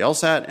studying for the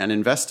LSAT and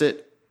invest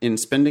it in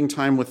spending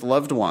time with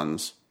loved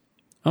ones.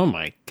 Oh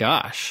my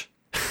gosh.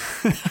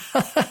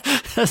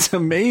 That's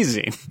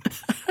amazing.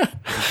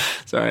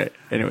 Sorry.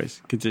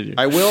 Anyways, continue.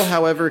 I will,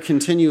 however,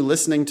 continue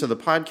listening to the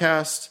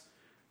podcast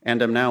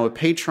and am now a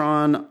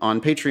patron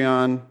on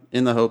Patreon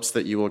in the hopes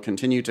that you will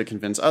continue to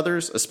convince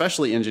others,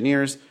 especially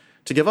engineers,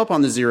 to give up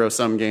on the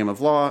zero-sum game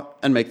of law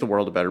and make the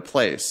world a better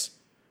place.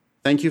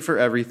 Thank you for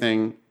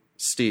everything,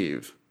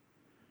 Steve.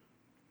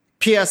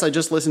 P.S. I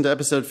just listened to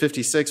episode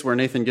 56 where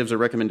Nathan gives a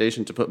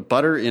recommendation to put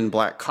butter in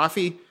black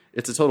coffee.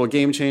 It's a total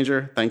game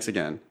changer. Thanks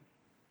again.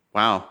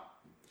 Wow.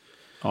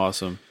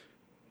 Awesome.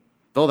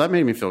 Oh, that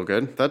made me feel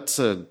good. That's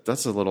a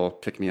little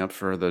pick-me-up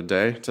for the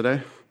day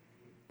today.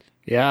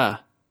 Yeah.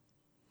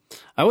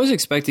 I was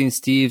expecting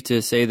Steve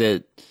to say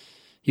that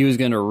he was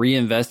going to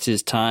reinvest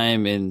his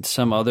time in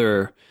some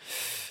other,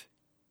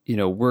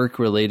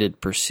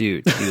 work-related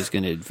pursuit. He was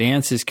going to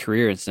advance his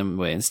career in some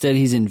way. Instead,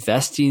 he's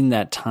investing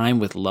that time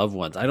with loved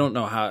ones. I don't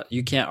know how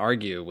you can't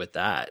argue with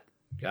that.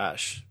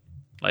 Gosh,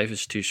 life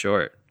is too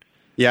short.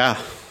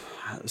 Yeah.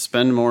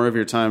 Spend more of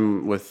your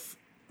time with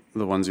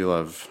the ones you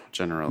love,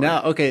 generally.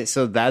 Now, okay,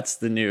 so that's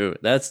the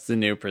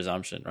new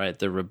presumption, right?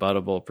 The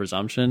rebuttable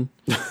presumption.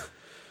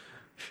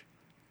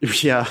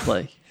 Yeah.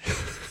 Like,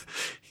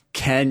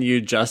 can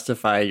you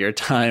justify your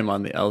time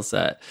on the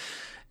LSAT?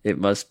 It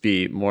must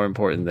be more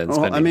important than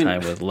spending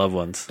time with loved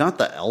ones. Not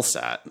the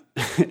LSAT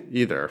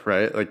either,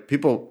 right? Like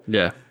people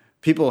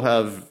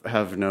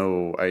have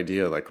no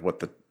idea like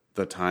what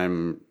the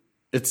time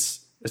it's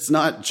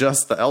not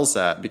just the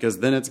LSAT, because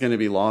then it's going to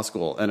be law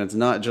school, and it's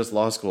not just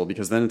law school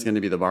because then it's going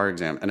to be the bar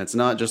exam, and it's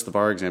not just the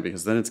bar exam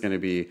because then it's going to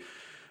be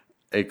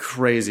a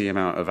crazy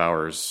amount of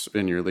hours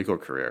in your legal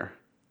career.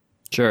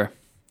 Sure.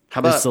 How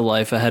about it's the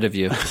life ahead of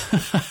you?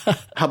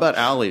 how How about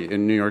Allie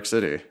in New York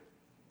City?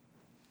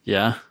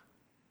 Yeah.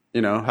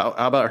 You know, how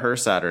about her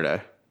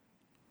Saturday?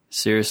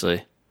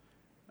 Seriously.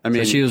 I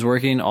mean, So she was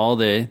working all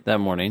day that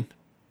morning.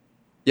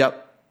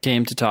 Yep.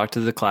 Came to talk to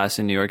the class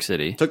in New York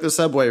City. Took the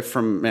subway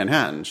from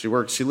Manhattan. She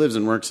lives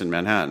and works in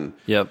Manhattan.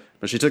 Yep.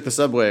 But she took the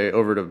subway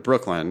over to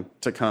Brooklyn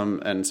to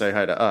come and say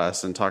hi to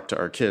us and talk to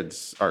our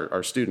kids,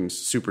 our students,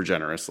 super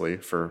generously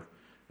for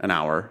an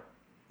hour.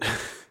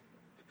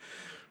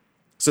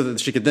 So that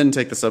she could then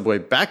take the subway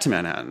back to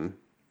Manhattan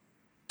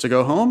to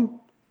go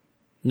home,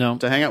 No.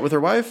 to hang out with her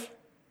wife.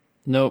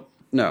 Nope.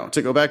 No,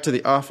 to go back to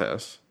the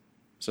office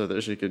so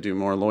that she could do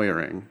more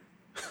lawyering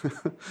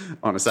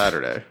on a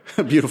Saturday,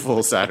 a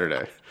beautiful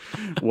Saturday,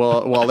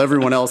 while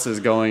everyone else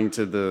is going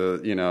to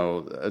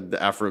the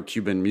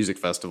Afro-Cuban music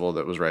festival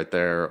that was right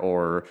there,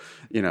 or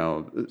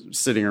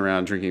sitting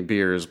around drinking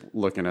beers,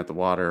 looking at the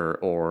water,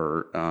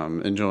 or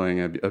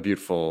enjoying a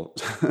beautiful,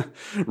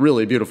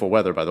 really beautiful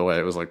weather. By the way,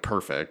 it was like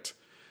perfect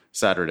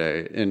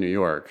Saturday in New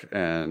York,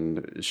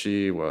 and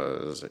she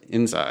was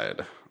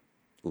inside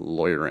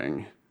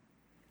lawyering.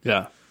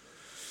 Yeah.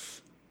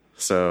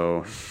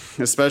 So,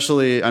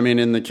 especially, I mean,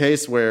 in the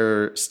case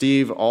where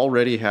Steve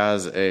already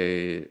has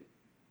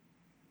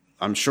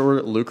I'm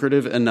sure,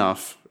 lucrative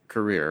enough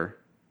career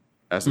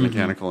as a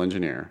mechanical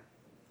engineer.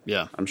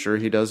 Yeah. I'm sure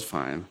he does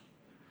fine.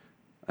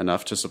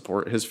 Enough to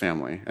support his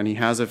family. And he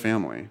has a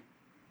family.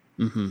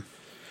 Mm-hmm.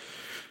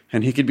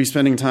 And he could be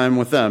spending time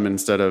with them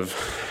instead of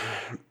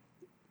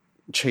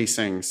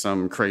chasing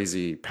some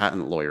crazy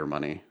patent lawyer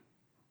money,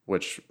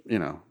 which,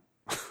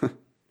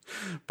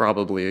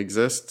 probably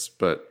exists,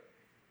 but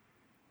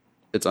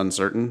it's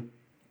uncertain.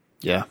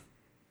 Yeah.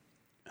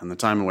 And the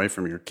time away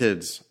from your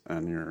kids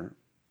and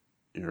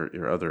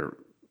your other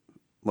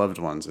loved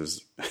ones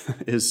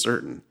is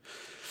certain.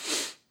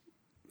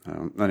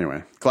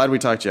 Anyway, glad we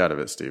talked you out of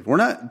it, Steve. We're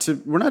not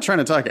trying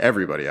to talk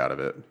everybody out of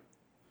it.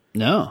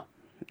 No.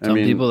 Some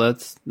people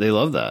they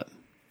love that.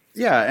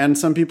 Yeah, and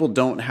some people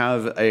don't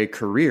have a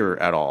career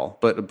at all.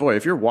 But boy,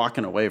 if you're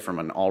walking away from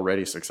an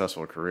already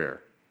successful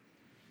career,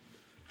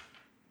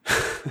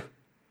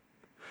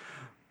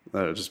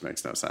 that just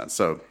makes no sense.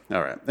 So,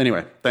 all right.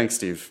 Anyway, thanks,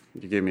 Steve.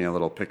 You gave me a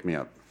little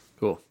pick-me-up.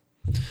 Cool.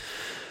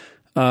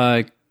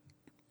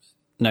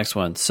 Next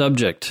one.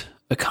 Subject,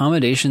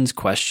 accommodations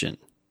question.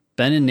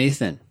 Ben and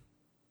Nathan.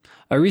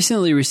 I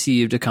recently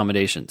received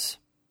accommodations.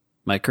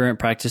 My current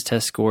practice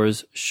test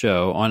scores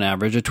show, on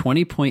average, a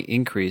 20-point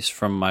increase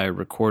from my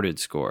recorded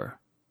score.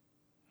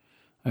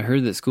 I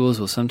heard that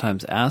schools will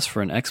sometimes ask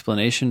for an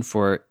explanation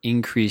for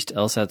increased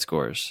LSAT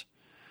scores.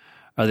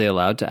 Are they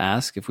allowed to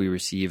ask if we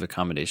receive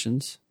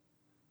accommodations?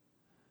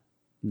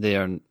 They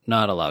are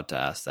not allowed to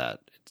ask that,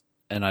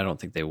 and I don't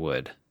think they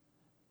would.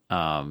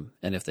 And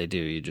if they do,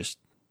 you just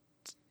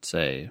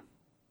say,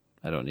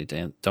 "I don't need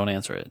to. Don't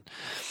answer it."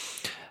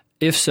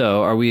 If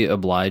so, are we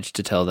obliged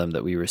to tell them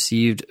that we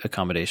received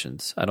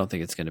accommodations? I don't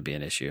think it's going to be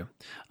an issue.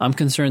 I'm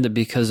concerned that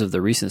because of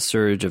the recent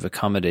surge of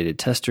accommodated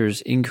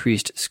testers,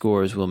 increased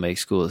scores will make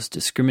schools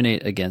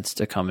discriminate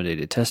against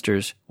accommodated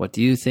testers. What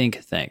do you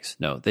think? Thanks.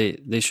 No, they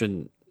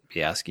shouldn't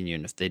be asking you,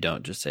 and if they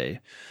don't, just say,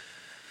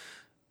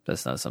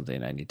 "That's not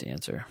something I need to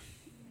answer."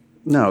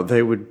 No,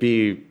 they would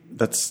be.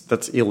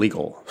 That's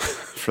illegal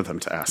for them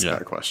to ask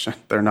that question.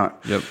 They're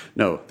not. Yep.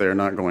 No, they're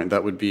not going.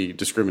 That would be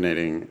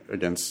discriminating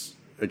against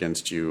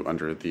you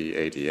under the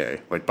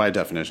ADA. Like, by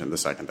definition, the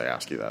second they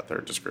ask you that,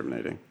 they're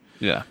discriminating.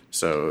 Yeah.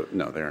 So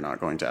no, they're not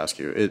going to ask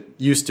you. It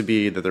used to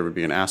be that there would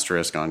be an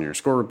asterisk on your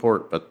score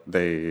report, but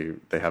they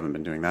haven't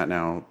been doing that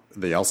now.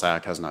 The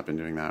LSAC has not been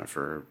doing that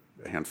for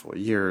a handful of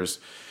years.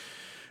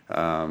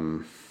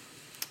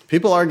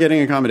 People are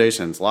getting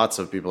accommodations. Lots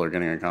of people are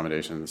getting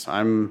accommodations.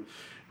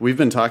 We've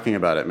been talking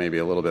about it maybe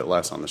a little bit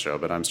less on the show,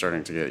 but I'm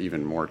starting to get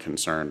even more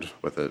concerned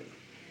with it.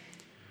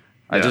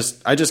 Yeah.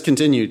 I just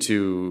continue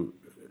to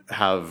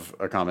have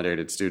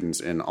accommodated students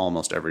in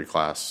almost every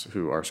class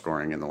who are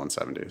scoring in the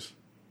 170s.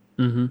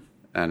 Mm-hmm.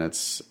 And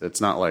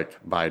it's not like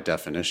by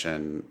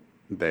definition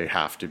they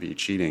have to be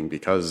cheating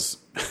because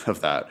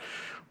of that.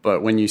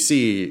 But when you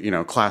see,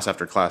 class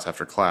after class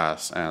after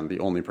class, and the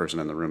only person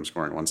in the room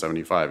scoring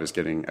 175 is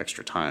getting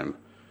extra time,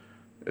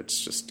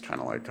 it's just kind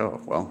of like, oh,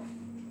 well.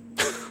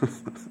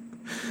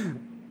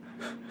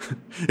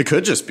 It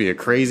could just be a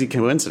crazy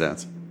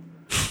coincidence.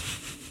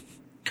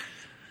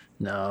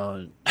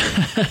 No.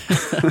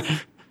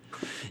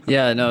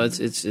 Yeah, no,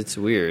 it's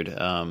weird.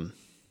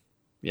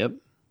 Yep.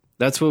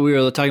 That's what we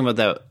were talking about.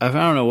 That I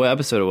don't know what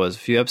episode it was, a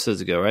few episodes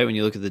ago, right? When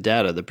you look at the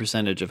data, the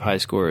percentage of high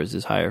scores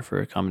is higher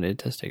for accommodated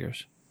test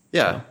takers.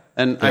 Yeah. So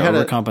and I had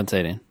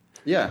overcompensating.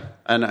 Yeah.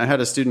 And I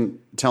had a student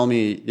tell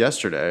me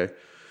yesterday,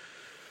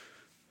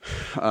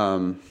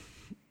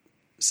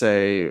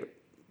 say,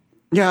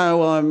 yeah,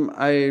 well,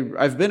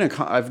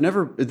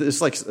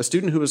 it's like a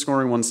student who was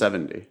scoring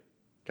 170.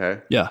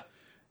 Okay. Yeah.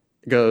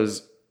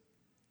 Goes,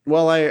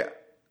 well,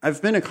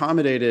 I've been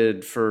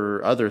accommodated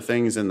for other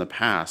things in the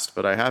past,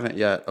 but I haven't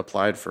yet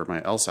applied for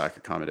my LSAC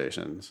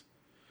accommodations.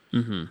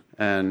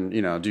 And,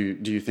 do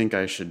you think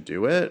I should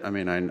do it? I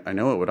mean, I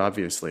know it would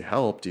obviously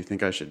help. Do you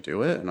think I should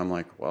do it? And I'm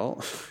like,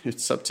 well,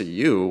 it's up to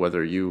you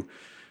whether you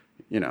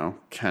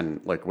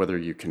whether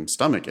you can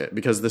stomach it.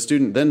 Because the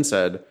student then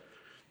said,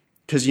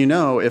 because,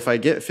 if I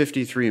get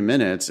 53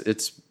 minutes,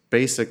 it's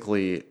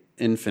basically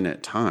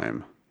infinite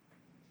time.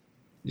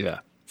 Yeah.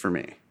 For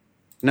me.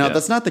 Now,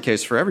 that's not the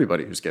case for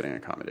everybody who's getting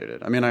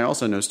accommodated. I mean, I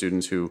also know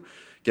students who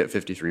get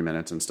 53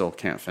 minutes and still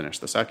can't finish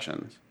the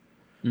sections.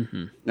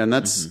 And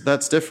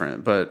that's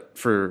different. But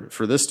for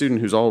this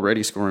student who's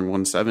already scoring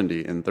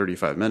 170 in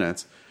 35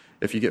 minutes,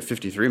 if you get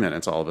 53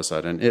 minutes all of a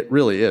sudden, it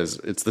really is.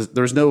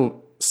 There's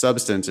no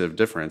substantive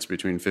difference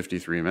between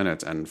 53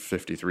 minutes and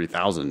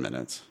 53,000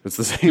 minutes. It's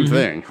the same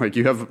thing. Like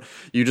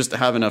you just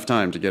have enough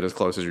time to get as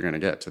close as you're going to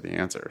get to the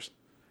answers.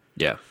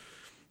 Yeah.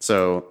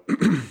 So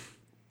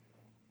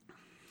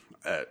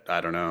I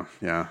don't know.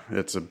 Yeah,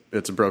 it's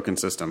a broken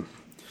system.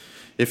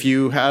 If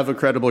you have a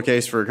credible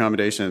case for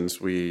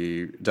accommodations,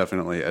 we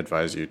definitely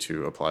advise you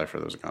to apply for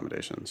those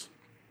accommodations.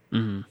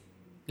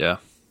 Yeah.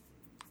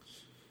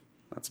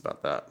 That's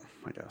about that,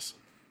 I guess.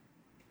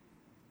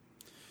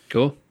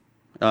 Cool.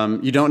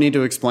 You don't need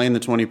to explain the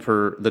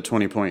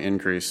 20 point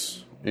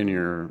increase in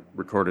your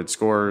recorded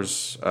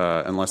scores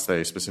unless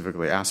they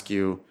specifically ask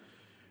you.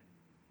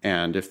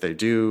 And if they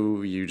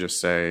do, you just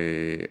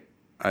say,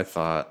 I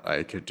thought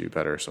I could do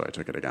better, so I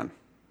took it again.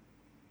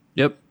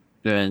 Yep.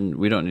 And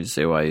we don't need to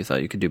say why you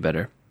thought you could do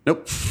better.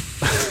 Nope.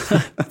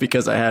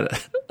 Because I had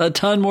a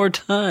ton more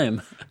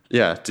time.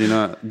 Yeah.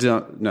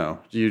 No.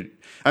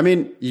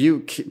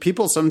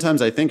 People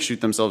sometimes, I think,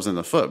 shoot themselves in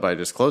the foot by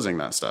disclosing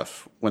that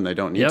stuff when they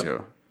don't need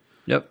to.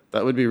 Yep.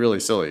 That would be really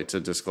silly to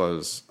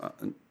disclose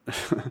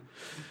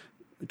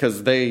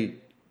because they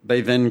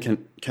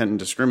then can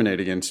discriminate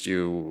against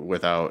you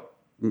without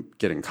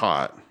getting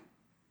caught.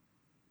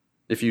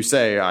 If you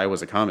say I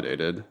was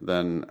accommodated,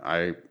 then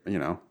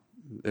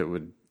it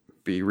would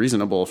be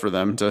reasonable for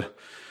them to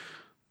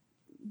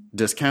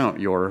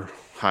discount your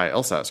high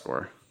LSAT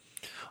score.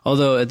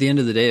 Although at the end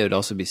of the day, it would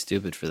also be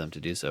stupid for them to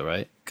do so,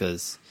 right?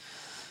 Because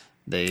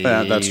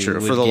that's true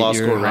for the law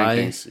school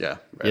rankings. Yeah.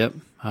 Right. Yep.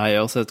 High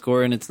LSAT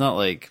score. And it's not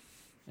like,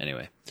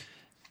 anyway.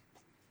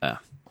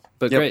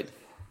 But great.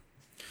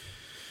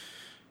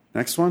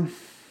 Next one.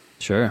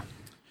 Sure.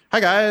 Hi,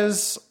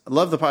 guys.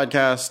 Love the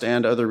podcast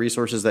and other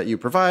resources that you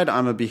provide.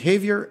 I'm a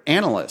behavior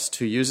analyst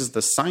who uses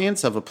the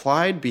science of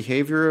applied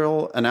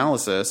behavioral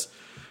analysis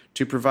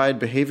to provide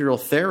behavioral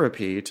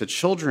therapy to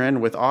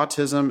children with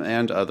autism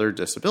and other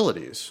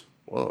disabilities.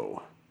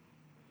 Whoa.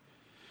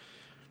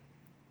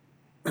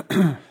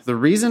 The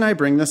reason I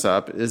bring this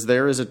up is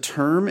there is a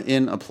term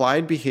in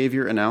applied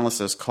behavior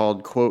analysis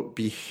called, quote,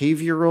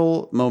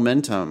 behavioral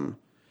momentum.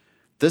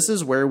 This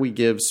is where we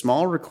give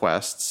small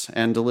requests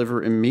and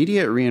deliver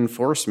immediate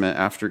reinforcement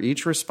after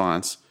each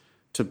response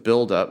to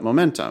build up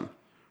momentum.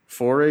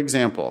 For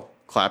example,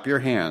 clap your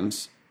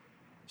hands,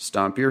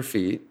 stomp your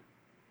feet.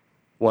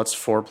 What's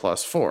 4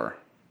 plus 4?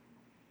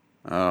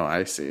 Oh,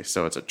 I see.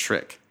 So it's a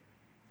trick.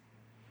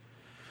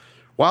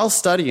 While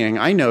studying,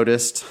 I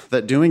noticed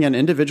that doing an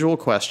individual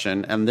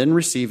question and then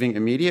receiving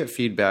immediate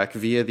feedback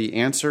via the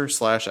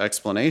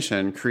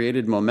answer/explanation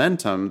created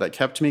momentum that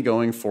kept me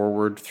going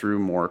forward through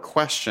more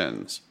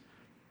questions.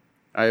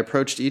 I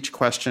approached each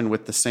question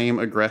with the same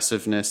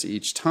aggressiveness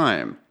each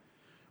time.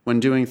 When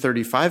doing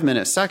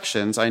 35-minute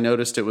sections, I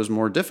noticed it was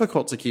more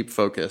difficult to keep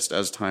focused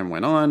as time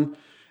went on,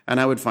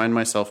 and I would find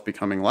myself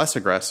becoming less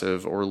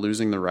aggressive or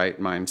losing the right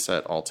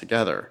mindset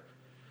altogether.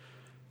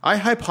 I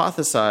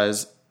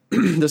hypothesize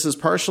this is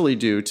partially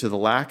due to the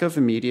lack of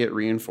immediate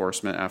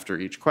reinforcement after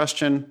each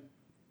question,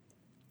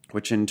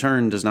 which in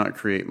turn does not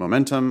create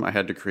momentum. I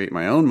had to create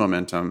my own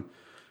momentum.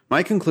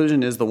 My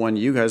conclusion is the one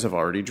you guys have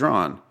already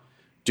drawn.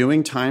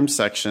 Doing timed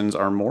sections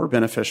are more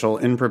beneficial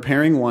in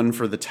preparing one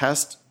for the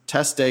test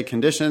day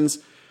conditions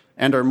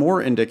and are more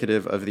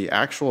indicative of the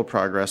actual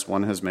progress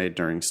one has made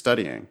during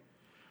studying.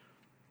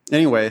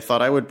 Anyway,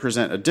 thought I would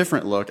present a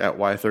different look at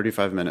why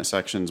 35-minute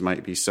sections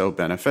might be so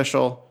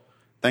beneficial.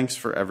 Thanks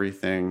for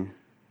everything,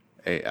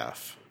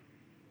 AF.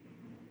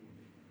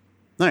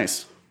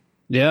 Nice.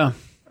 Yeah.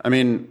 I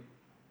mean,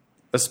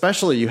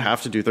 especially you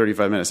have to do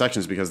 35-minute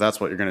sections because that's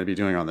what you're going to be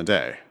doing on the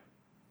day.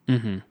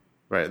 Mm-hmm.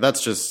 Right.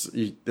 That's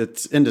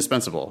it's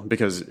indispensable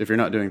because if you're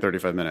not doing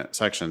 35-minute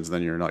sections,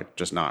 then you're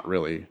just not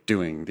really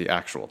doing the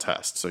actual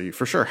test. So you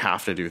for sure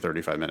have to do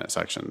 35-minute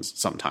sections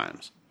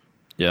sometimes.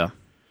 Yeah.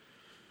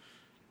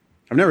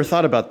 I've never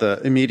thought about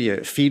the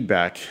immediate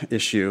feedback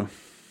issue.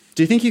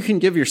 Do you think you can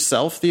give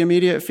yourself the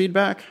immediate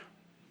feedback?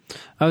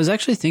 I was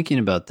actually thinking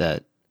about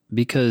that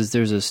because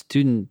there's a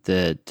student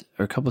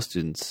or a couple of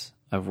students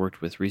I've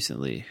worked with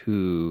recently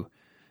who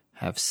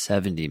have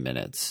 70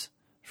 minutes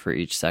for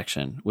each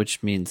section,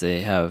 which means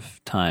they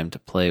have time to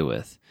play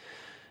with.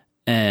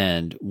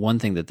 And one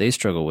thing that they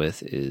struggle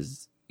with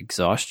is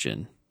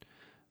exhaustion.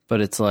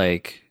 But it's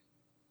like,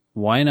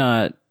 why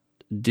not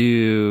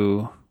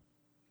do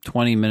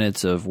 20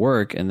 minutes of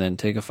work and then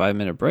take a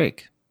 5-minute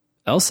break?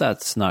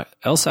 LSAC's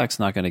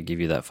not going to give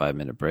you that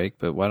 5-minute break,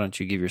 but why don't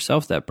you give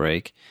yourself that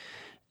break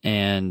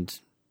and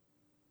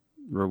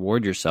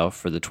reward yourself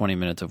for the 20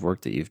 minutes of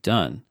work that you've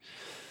done.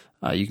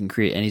 You can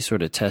create any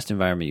sort of test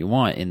environment you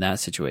want in that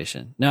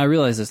situation. Now, I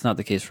realize that's not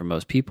the case for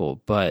most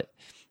people, but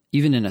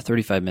even in a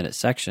 35-minute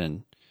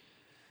section,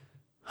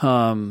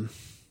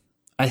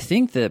 I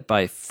think that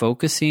by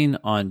focusing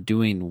on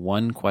doing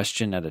one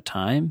question at a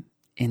time,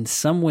 in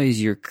some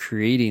ways you're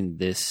creating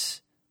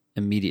this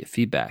immediate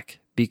feedback,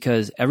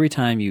 because every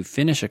time you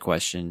finish a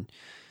question,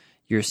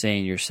 you're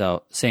saying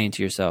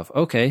to yourself,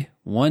 okay,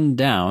 one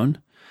down,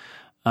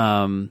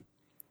 that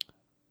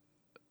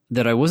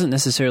I wasn't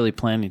necessarily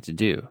planning to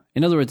do.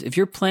 In other words, if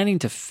you're planning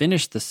to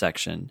finish the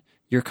section,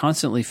 you're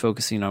constantly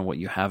focusing on what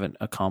you haven't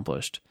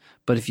accomplished.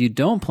 But if you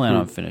don't plan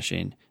on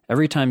finishing,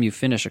 every time you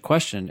finish a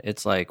question,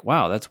 it's like,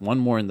 wow, that's one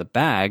more in the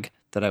bag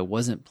that I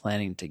wasn't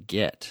planning to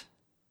get,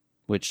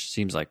 which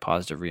seems like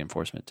positive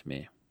reinforcement to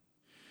me.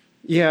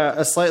 Yeah,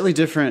 a slightly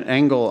different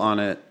angle on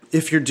it.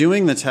 If you're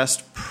doing the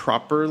test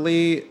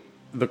properly,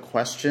 the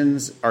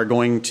questions are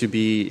going to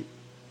be,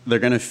 they're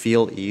going to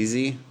feel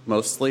easy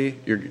mostly.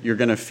 You're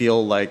going to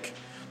feel like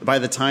by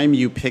the time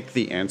you pick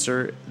the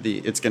answer,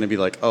 it's going to be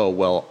like, oh,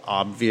 well,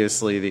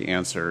 obviously the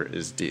answer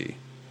is D.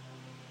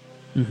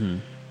 Mm-hmm.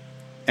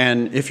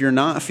 And if you're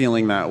not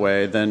feeling that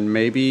way, then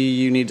maybe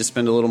you need to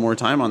spend a little more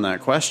time on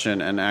that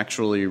question and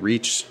actually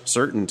reach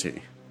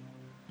certainty.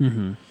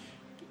 Mm-hmm.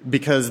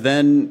 Because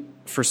then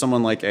for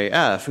someone like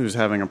AF who's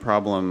having a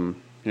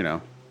problem,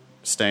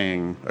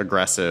 staying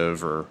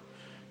aggressive or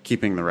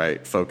keeping the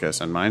right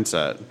focus and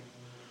mindset,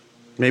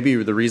 maybe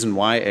the reason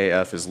why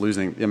AF is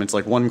losing, it's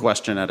like one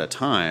question at a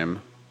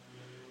time,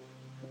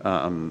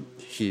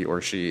 he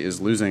or she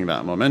is losing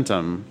that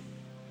momentum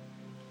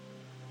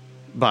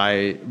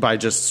by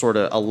just sort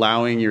of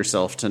allowing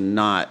yourself to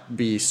not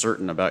be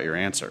certain about your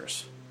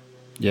answers.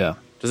 Yeah.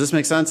 Does this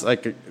make sense?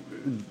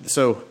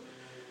 So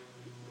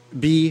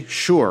be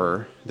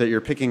sure that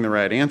you're picking the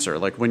right answer.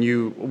 Like when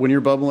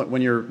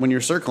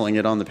you're circling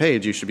it on the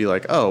page, you should be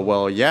like, oh,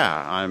 well,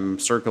 yeah, I'm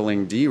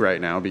circling D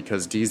right now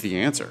because D's the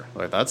answer.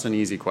 Like that's an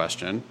easy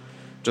question.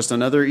 Just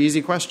another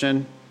easy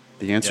question.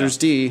 The answer is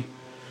D.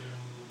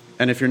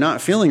 And if you're not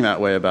feeling that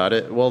way about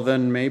it, well,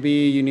 then maybe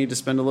you need to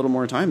spend a little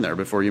more time there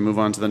before you move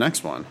on to the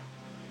next one.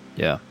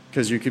 Yeah.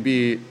 Because you could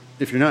be,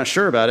 if you're not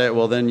sure about it,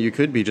 well, then you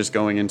could be just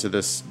going into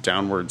this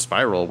downward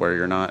spiral where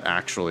you're not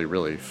actually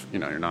really,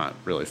 you're not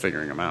really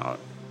figuring them out.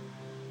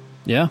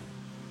 Yeah.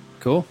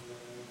 Cool.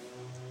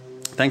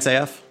 Thanks,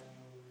 AF.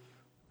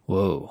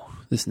 Whoa.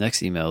 This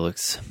next email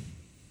looks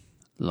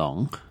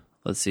long.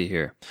 Let's see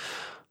here.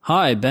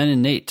 Hi, Ben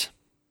and Nate.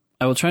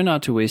 I will try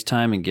not to waste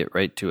time and get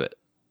right to it.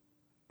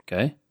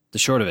 Okay? The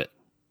short of it.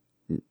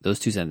 Those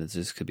two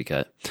sentences could be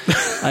cut.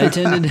 I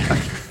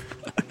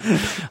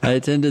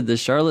attended the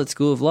Charlotte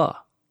School of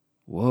Law.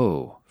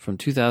 Whoa. From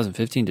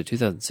 2015 to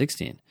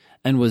 2016.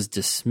 And was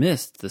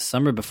dismissed the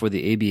summer before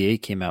the ABA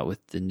came out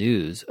with the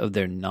news of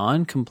their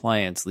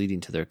non-compliance leading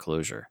to their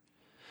closure.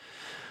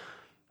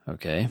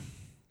 Okay.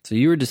 So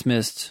you were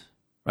dismissed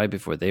right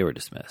before they were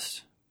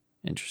dismissed.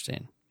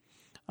 Interesting.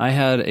 I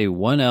had a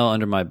 1L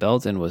under my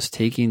belt and was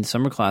taking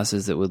summer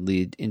classes that would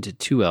lead into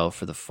 2L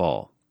for the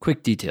fall.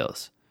 Quick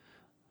details.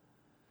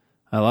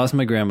 I lost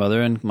my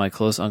grandmother and my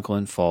close uncle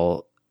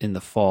in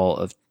the fall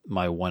of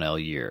my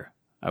 1L year.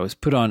 I was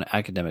put on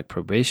academic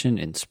probation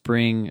in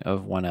spring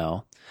of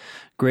 1L.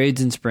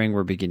 Grades in spring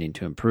were beginning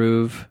to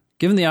improve.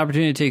 Given the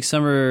opportunity to take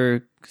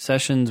summer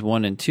sessions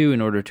 1 and 2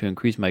 in order to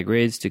increase my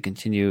grades to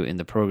continue in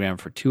the program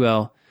for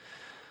 2L,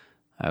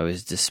 I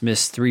was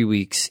dismissed 3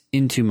 weeks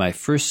into my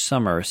first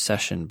summer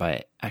session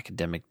by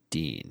academic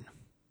dean.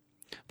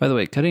 By the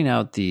way, cutting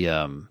out the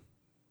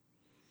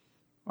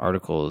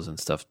articles and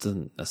stuff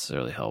doesn't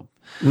necessarily help.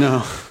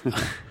 No.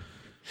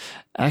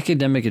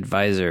 Academic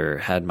advisor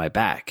had my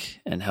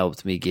back and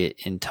helped me get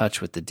in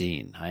touch with the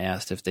dean. I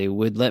asked if they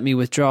would let me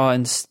withdraw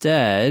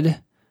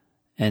instead,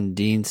 and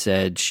dean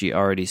said she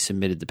already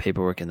submitted the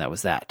paperwork and that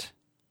was that.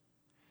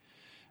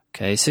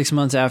 Okay, 6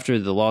 months after,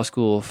 the law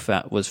school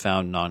was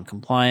found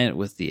non-compliant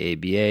with the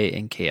ABA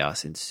and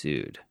chaos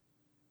ensued.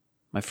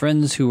 My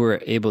friends who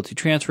were able to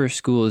transfer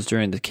schools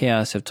during the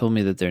chaos have told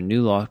me that their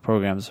new law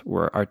programs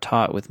are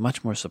taught with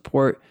much more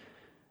support,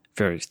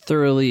 very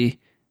thoroughly,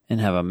 and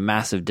have a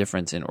massive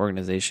difference in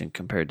organization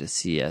compared to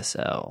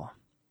CSL.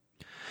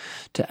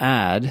 To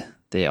add,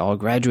 they all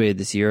graduated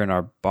this year and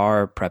are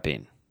bar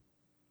prepping.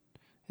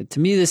 To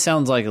me, this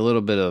sounds like a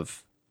little bit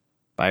of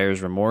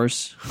buyer's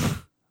remorse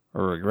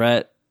or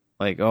regret.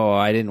 Like, oh,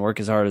 I didn't work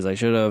as hard as I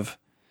should have,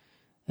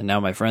 and now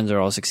my friends are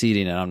all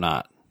succeeding and I'm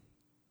not.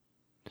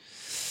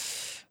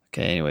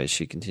 Okay, anyways,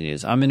 she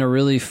continues. I'm in a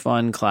really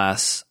fun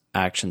class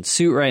action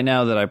suit right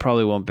now that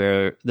probably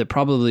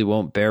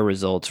won't bear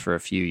results for a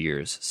few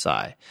years.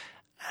 Sigh.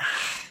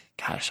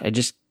 Gosh,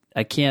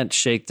 I can't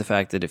shake the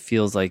fact that it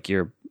feels like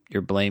you're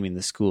blaming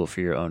the school for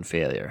your own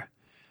failure.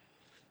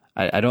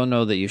 I don't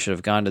know that you should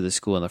have gone to the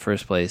school in the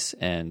first place,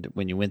 and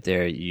when you went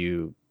there,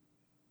 you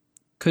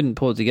couldn't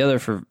pull it together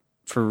for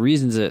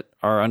reasons that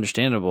are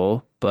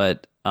understandable,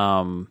 but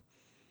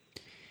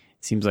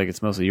it seems like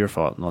it's mostly your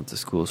fault, not the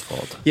school's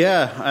fault.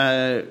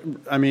 Yeah,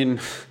 I mean,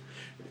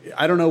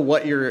 I don't know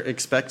what you're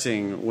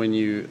expecting when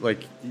you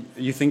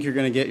think you're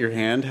going to get your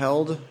hand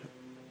held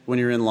when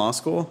you're in law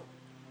school.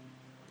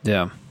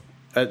 Yeah.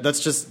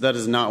 That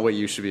is not what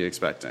you should be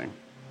expecting.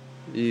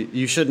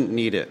 You shouldn't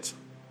need it.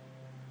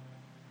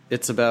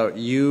 It's about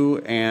you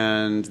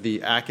and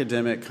the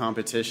academic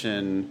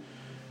competition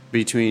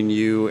between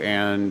you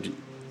and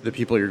the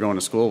people you're going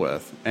to school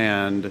with.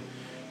 And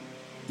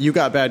you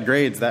got bad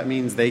grades, that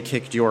means they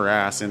kicked your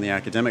ass in the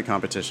academic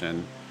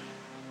competition.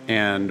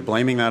 And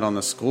blaming that on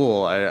the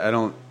school, I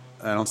don't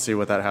see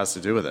what that has to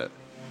do with it.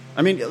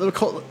 I mean,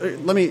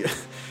 let me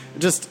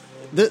just...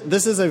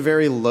 This is a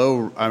very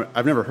low...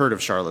 I've never heard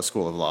of Charlotte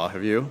School of Law.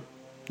 Have you?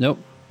 Nope.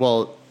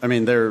 Well, I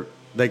mean,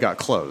 they got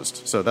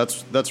closed, so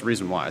that's the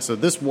reason why. So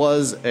this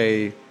was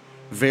a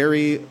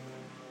very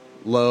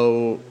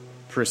low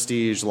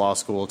prestige law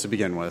school to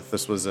begin with.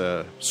 This was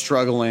a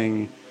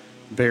struggling,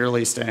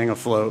 barely staying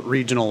afloat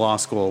regional law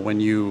school when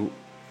you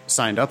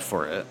signed up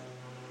for it,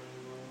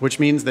 which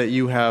means that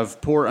you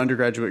have poor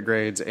undergraduate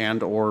grades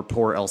and or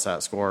poor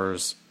LSAT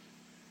scores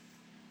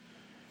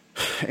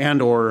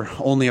and or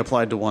only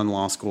applied to one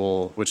law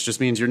school, which just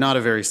means you're not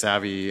a very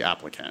savvy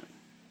applicant.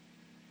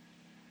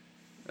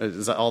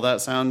 Does all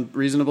that sound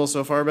reasonable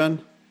so far,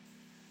 Ben?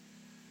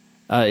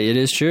 It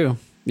is true.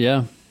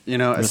 Yeah.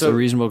 That's a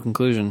reasonable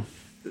conclusion.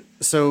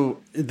 So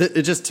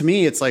it just, to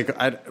me, it's like,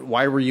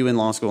 why were you in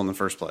law school in the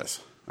first place?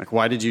 Like,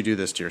 why did you do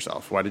this to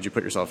yourself? Why did you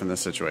put yourself in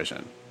this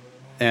situation?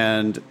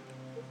 And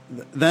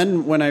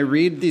then when I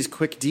read these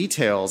quick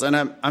details, and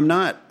I'm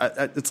not,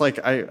 it's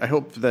like, I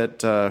hope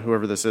that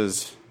whoever this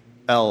is,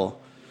 L,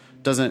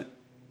 doesn't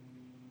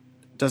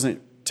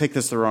take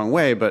this the wrong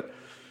way, but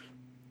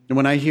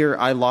when I hear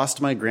I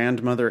lost my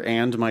grandmother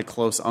and my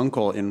close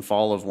uncle in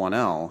fall of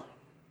 1L,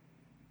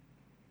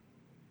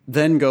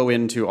 then go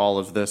into all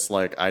of this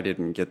like I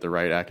didn't get the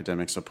right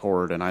academic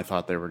support and I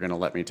thought they were going to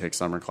let me take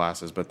summer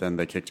classes, but then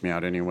they kicked me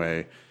out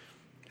anyway.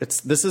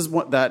 This is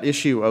what that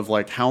issue of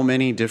like how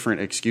many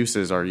different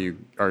excuses are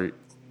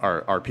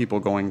people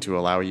going to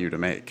allow you to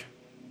make?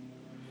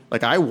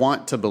 Like, I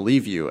want to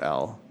believe you,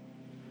 L,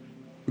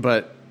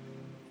 but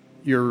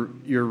your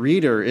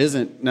reader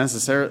isn't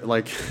necessarily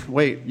like,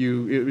 wait,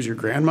 it was your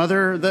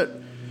grandmother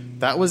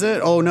that was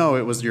it? Oh no,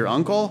 it was your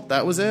uncle?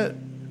 That was it?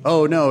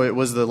 Oh no, it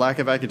was the lack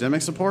of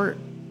academic support?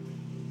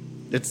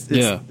 It's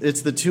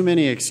the too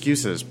many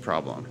excuses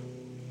problem.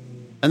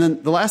 And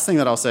then the last thing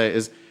that I'll say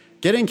is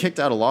getting kicked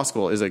out of law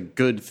school is a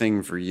good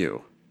thing for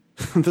you.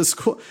 The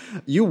school,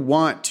 you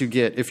want to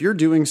get, if you're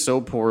doing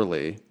so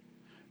poorly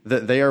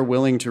that they are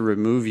willing to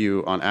remove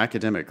you on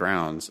academic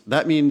grounds,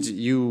 that means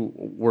you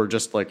were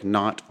just like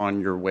not on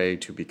your way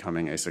to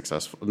becoming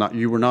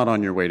you were not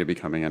on your way to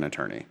becoming an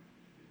attorney.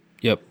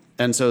 Yep.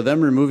 And so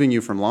them removing you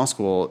from law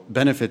school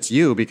benefits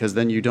you because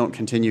then you don't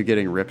continue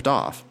getting ripped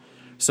off.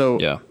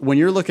 So when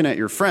you're looking at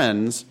your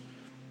friends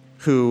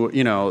who,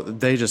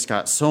 they just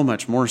got so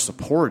much more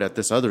support at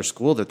this other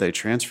school that they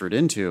transferred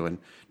into, and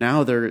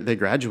now they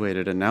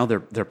graduated and now they're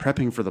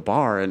prepping for the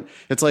bar, and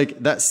it's like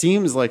that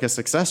seems like a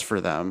success for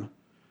them.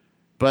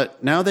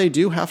 But now they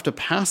do have to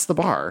pass the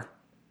bar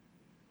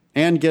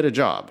and get a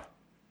job.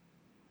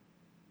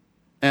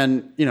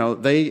 And,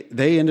 they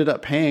ended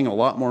up paying a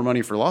lot more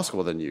money for law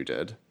school than you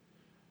did.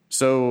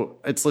 So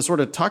it's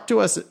sort of talk to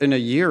us in a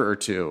year or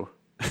two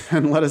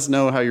and let us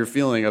know how you're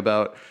feeling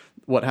about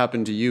what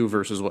happened to you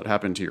versus what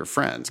happened to your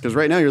friends. Because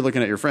right now you're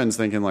looking at your friends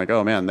thinking like,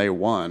 oh man, they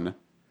won.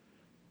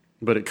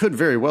 But it could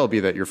very well be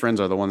that your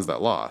friends are the ones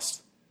that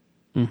lost.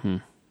 Mm-hmm.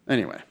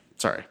 Anyway,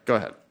 sorry, go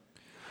ahead.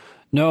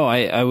 No,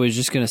 I was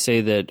just going to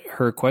say that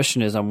her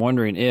question is, I'm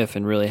wondering if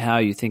and really how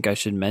you think I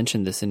should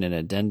mention this in an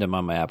addendum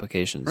on my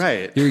applications.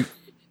 Right.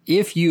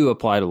 If you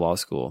apply to law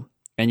school,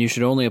 and you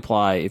should only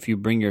apply if you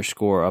bring your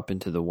score up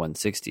into the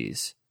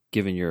 160s,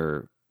 given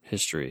your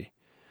history.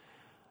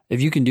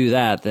 If you can do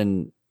that,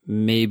 then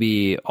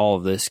maybe all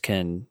of this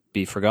can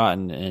be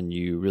forgotten and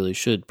you really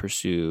should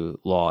pursue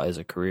law as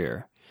a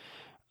career.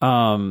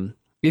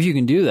 If you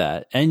can do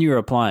that and you're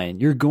applying,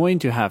 you're going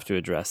to have to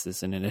address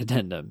this in an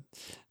addendum.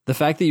 The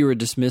fact that you were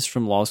dismissed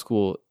from law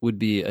school would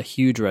be a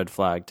huge red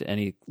flag to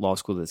any law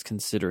school that's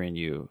considering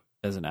you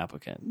as an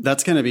applicant.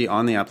 That's going to be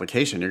on the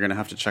application. You're going to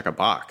have to check a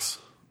box.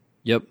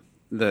 Yep.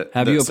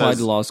 Have you applied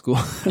to law school?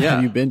 Yeah.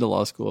 Have you been to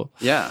law school?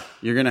 Yeah.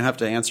 You're going to have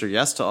to answer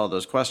yes to all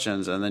those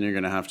questions, and then you're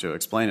going to have to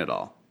explain it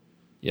all.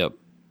 Yep.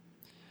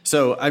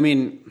 So, I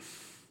mean,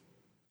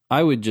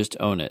 I would just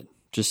own it.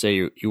 Just say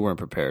you weren't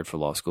prepared for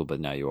law school,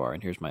 but now you are,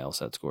 and here's my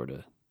LSAT score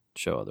to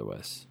show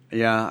otherwise.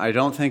 Yeah, I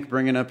don't think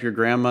bringing up your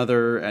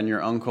grandmother and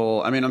your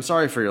uncle, I mean, I'm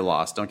sorry for your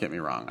loss, don't get me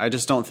wrong. I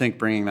just don't think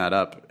bringing that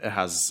up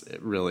has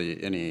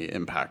really any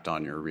impact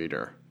on your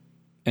reader.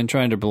 And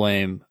trying to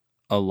blame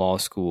a law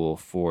school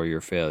for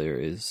your failure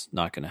is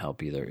not going to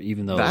help either,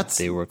 even though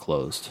they were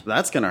closed.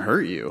 That's going to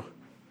hurt you.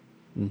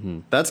 Mm-hmm.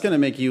 That's going to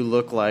make you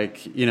look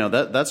like,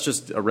 that's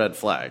just a red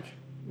flag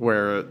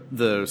where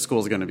the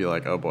school's going to be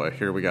like, oh boy,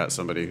 here we got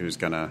somebody who's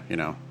going to,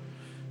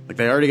 like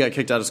they already got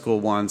kicked out of school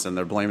once and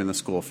they're blaming the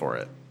school for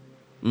it.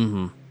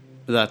 Mm-hmm.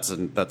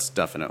 That's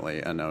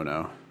definitely a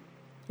no-no.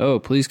 Oh,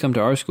 please come to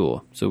our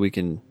school so we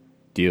can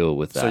deal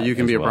with that. So you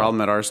can be a well.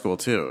 problem at our school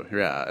too.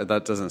 Yeah,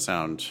 that does not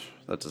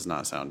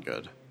sound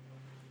good.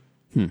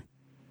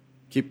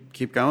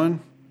 Keep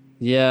going.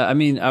 Yeah, I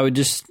mean, I'm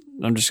just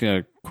going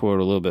to quote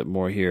a little bit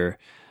more here.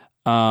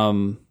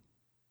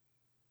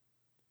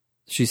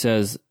 She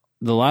says,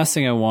 "The last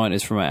thing I want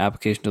is for my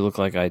application to look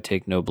like I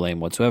take no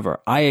blame whatsoever.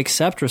 I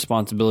accept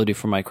responsibility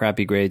for my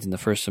crappy grades in the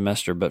first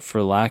semester, but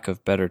for lack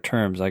of better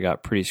terms, I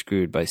got pretty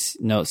screwed by..."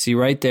 No, see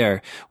right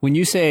there. When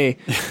you say,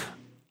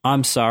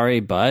 "I'm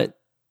sorry, but,"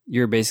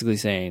 you're basically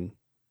saying,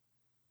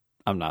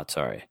 "I'm not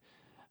sorry.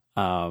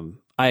 I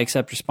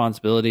accept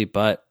responsibility,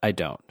 but I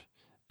don't."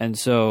 And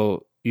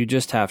so you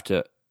just have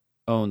to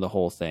own the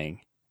whole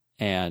thing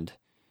and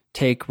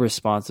take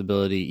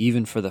responsibility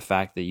even for the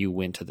fact that you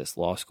went to this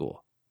law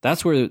school.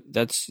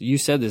 You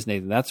said this,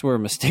 Nathan, that's where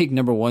mistake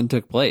number one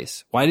took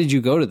place. Why did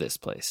you go to this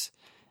place?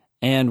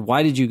 And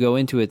why did you go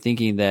into it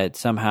thinking that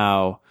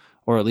somehow,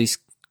 or at least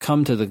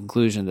come to the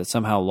conclusion that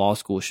somehow law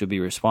school should be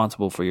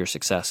responsible for your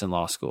success in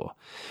law school?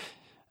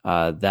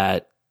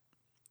 That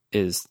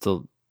is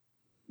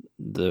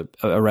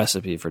a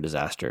recipe for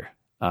disaster.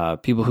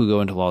 People who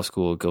go into law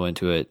school go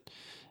into it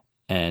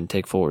and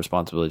take full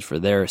responsibility for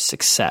their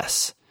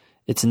success.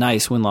 It's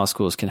nice when law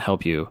schools can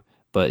help you,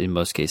 but in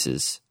most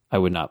cases, I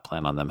would not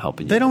plan on them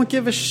helping you. They don't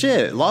give a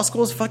shit. Law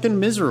school is fucking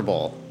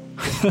miserable.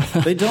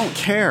 They don't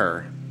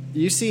care.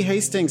 UC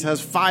Hastings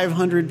has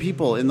 500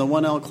 people in the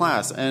 1L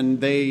class,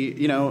 and they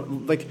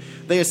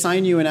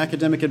assign you an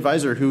academic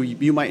advisor who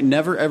you might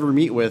never ever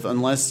meet with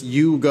unless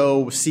you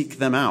go seek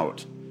them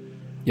out.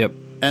 Yep.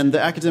 And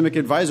the academic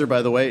advisor,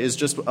 by the way, is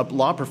just a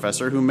law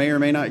professor who may or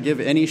may not give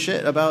any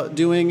shit about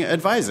doing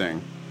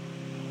advising.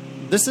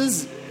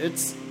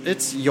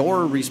 It's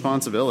your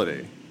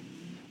responsibility.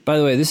 By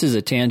the way, this is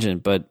a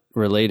tangent, but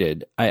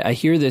related. I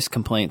hear this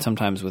complaint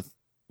sometimes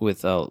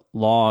with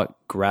law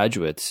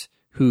graduates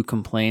who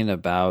complain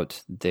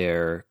about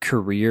their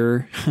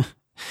career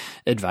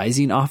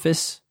advising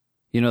office.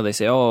 You know, they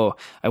say, "Oh,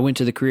 I went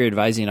to the career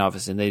advising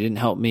office and they didn't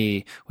help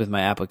me with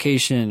my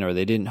application, or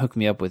they didn't hook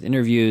me up with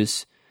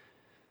interviews."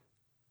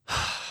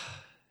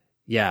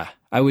 Yeah,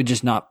 I would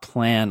just not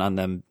plan on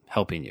them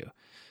helping you.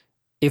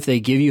 If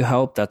they give you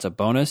help, that's a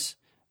bonus,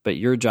 but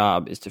your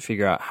job is to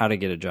figure out how to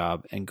get a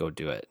job and go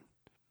do it.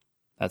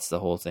 That's the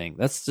whole thing.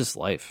 That's just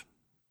life,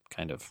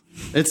 kind of.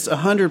 It's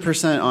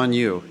 100% on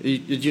you.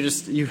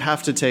 You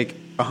have to take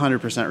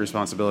 100%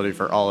 responsibility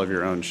for all of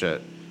your own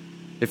shit.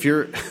 If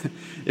you're,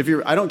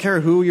 I don't care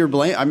who you're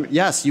blaming.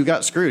 Yes, you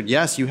got screwed.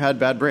 Yes, you had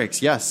bad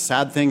breaks. Yes,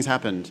 sad things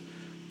happened.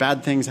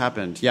 Bad things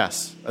happened.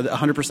 Yes,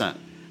 100%.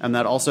 And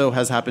that also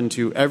has happened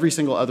to every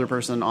single other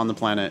person on the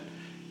planet.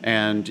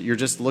 And you're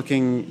just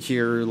looking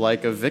here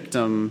like a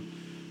victim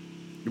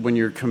when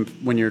you're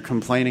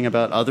complaining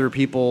about other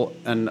people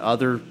and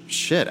other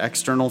shit,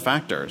 external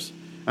factors.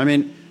 I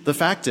mean, the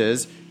fact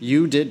is,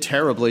 you did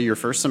terribly your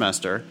first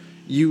semester.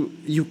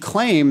 You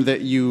claim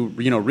that you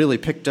really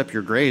picked up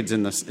your grades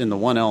in the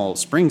 1L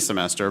spring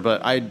semester,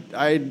 but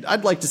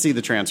I'd like to see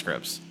the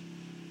transcripts.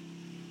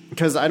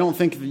 Because I don't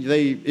think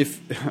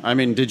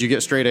did you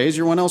get straight A's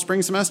your 1L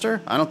spring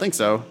semester? I don't think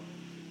so.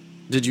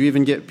 Did you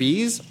even get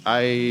B's?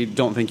 I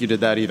don't think you did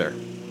that either.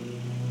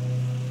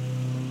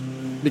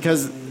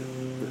 Because,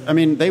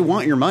 they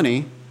want your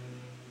money.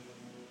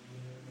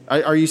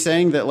 Are you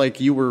saying that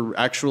you were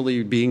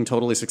actually being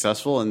totally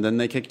successful and then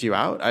they kicked you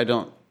out? I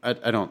don't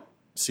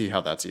see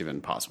how that's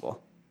even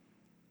possible.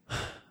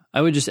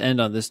 I would just end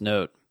on this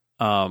note,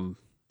 and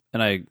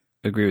I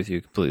agree with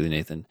you completely,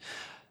 Nathan.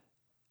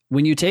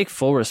 When you take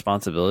full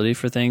responsibility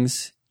for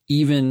things,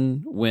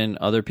 even when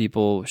other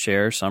people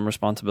share some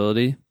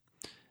responsibility,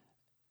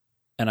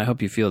 and I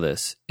hope you feel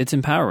this, it's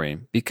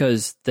empowering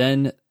because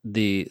then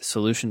the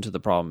solution to the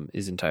problem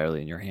is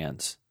entirely in your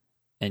hands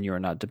and you are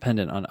not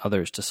dependent on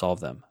others to solve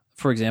them.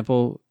 For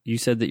example, you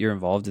said that you're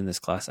involved in this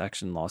class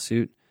action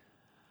lawsuit.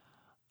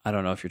 I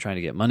don't know if you're trying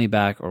to get money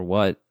back or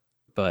what,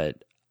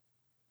 but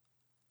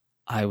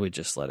I would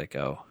just let it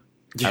go.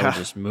 Yeah. I would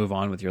just move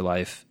on with your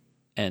life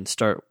and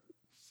start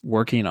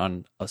working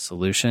on a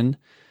solution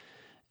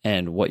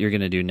and what you're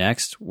going to do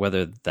next,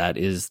 whether that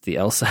is the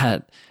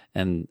LSAT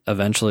and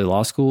eventually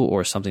law school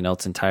or something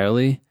else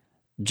entirely.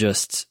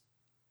 Just,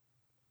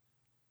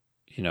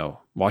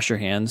 wash your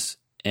hands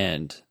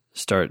and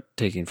start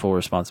taking full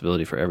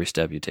responsibility for every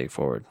step you take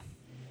forward.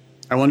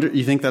 I wonder,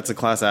 you think that's a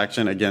class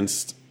action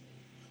against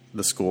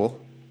the school?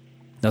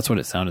 That's what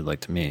it sounded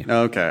like to me.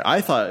 Okay. I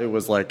thought it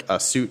was like a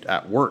suit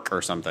at work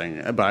or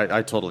something, but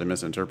I totally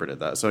misinterpreted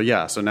that. So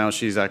now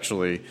she's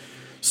actually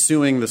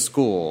suing the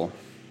school.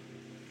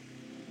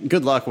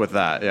 Good luck with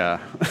that, yeah.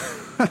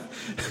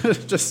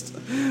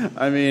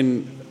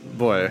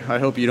 Boy, I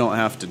hope you don't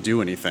have to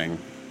do anything.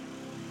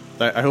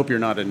 I hope you're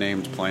not a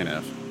named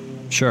plaintiff.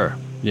 Sure,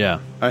 yeah.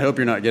 I hope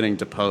you're not getting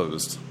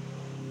deposed.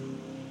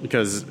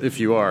 Because if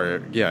you are,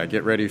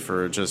 get ready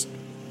for just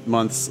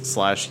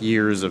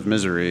months/years of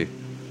misery.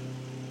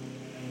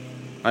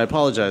 I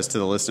apologize to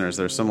the listeners.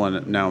 There's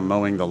someone now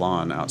mowing the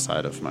lawn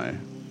outside of my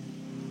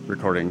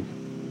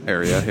recording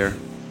area here.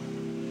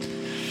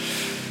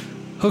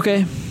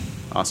 Okay.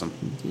 Awesome.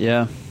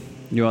 Yeah.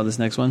 You want this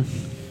next one?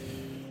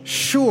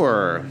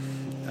 Sure.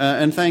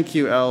 And thank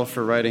you, Elle,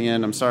 for writing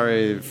in. I'm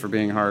sorry for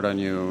being hard on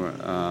you.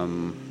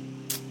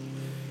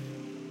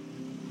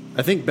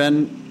 I think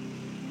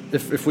Ben,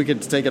 if we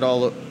could take it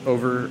all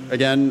over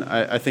again,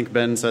 I think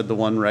Ben said the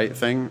one right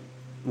thing,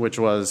 which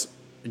was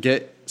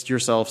get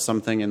yourself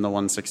something in the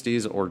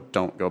 160s or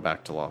don't go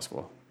back to law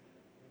school.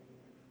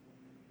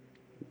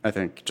 I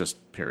think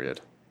just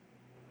period.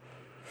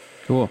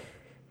 Cool.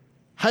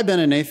 Hi, Ben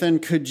and Nathan.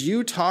 Could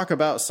you talk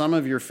about some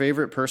of your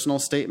favorite personal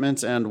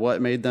statements and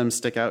what made them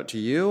stick out to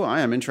you?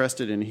 I am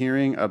interested in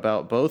hearing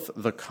about both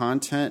the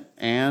content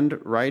and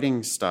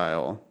writing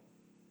style.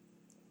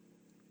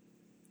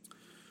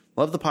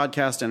 Love the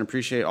podcast and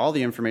appreciate all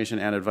the information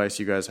and advice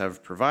you guys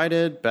have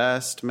provided.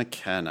 Best,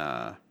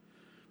 McKenna.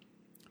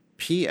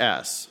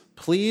 P.S.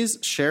 Please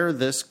share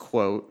this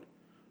quote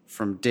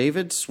from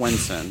David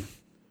Swenson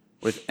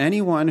with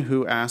anyone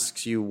who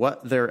asks you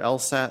what their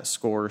LSAT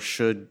score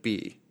should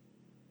be.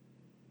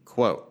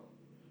 Quote,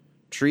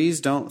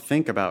 trees don't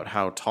think about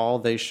how tall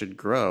they should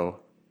grow.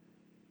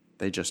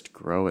 They just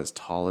grow as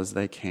tall as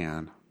they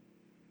can.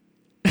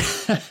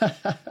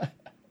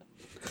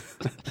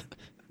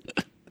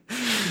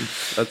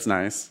 That's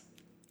nice.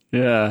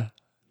 Yeah.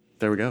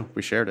 There we go.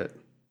 We shared it.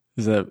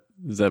 Is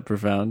that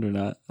profound or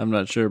not? I'm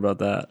not sure about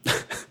that.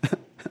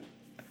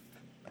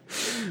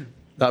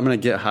 I'm going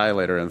to get high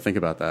later and think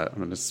about that. I'm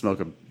going to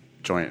smoke a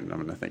joint and I'm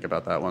going to think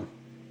about that one.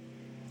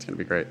 It's going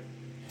to be great.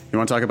 You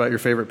want to talk about your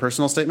favorite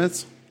personal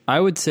statements? I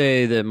would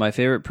say that my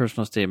favorite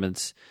personal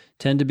statements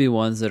tend to be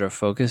ones that are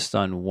focused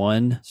on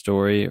one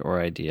story or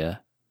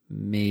idea,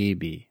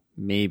 maybe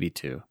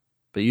two,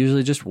 but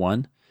usually just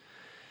one.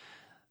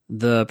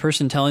 The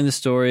person telling the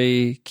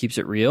story keeps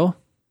it real.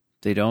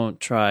 They don't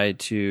try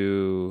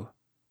to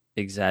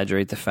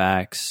exaggerate the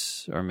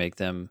facts or make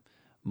them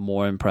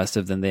more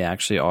impressive than they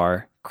actually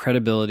are.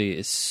 Credibility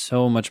is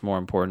so much more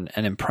important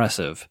and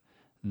impressive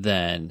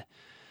than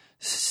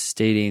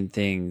stating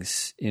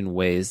things in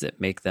ways that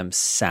make them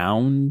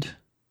sound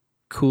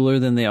cooler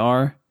than they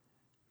are,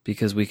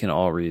 because we can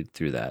all read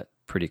through that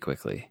pretty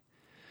quickly.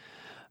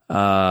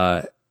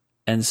 And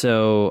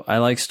so I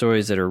like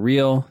stories that are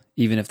real,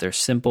 even if they're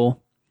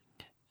simple.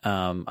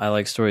 I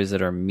like stories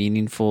that are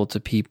meaningful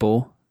to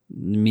people,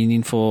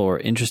 meaningful or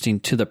interesting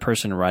to the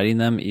person writing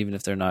them, even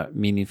if they're not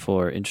meaningful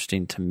or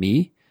interesting to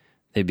me.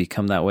 They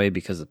become that way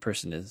because the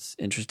person is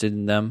interested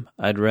in them.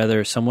 I'd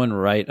rather someone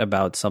write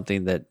about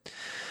something that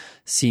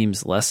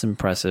seems less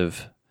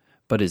impressive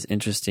but is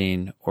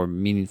interesting or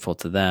meaningful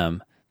to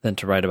them than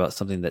to write about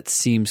something that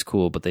seems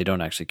cool but they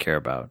don't actually care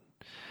about.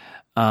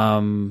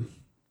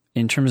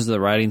 In terms of the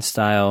writing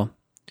style,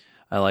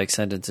 I like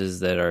sentences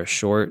that are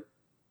short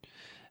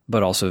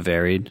but also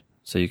varied.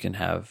 So you can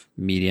have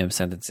medium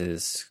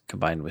sentences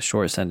combined with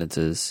short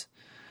sentences.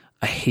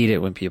 I hate it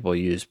when people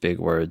use big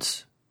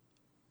words,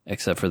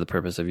 except for the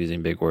purpose of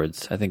using big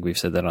words. I think we've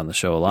said that on the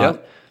show a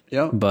lot.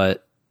 Yep.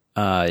 But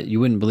you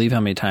wouldn't believe how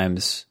many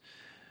times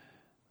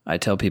I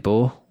tell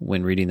people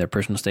when reading their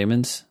personal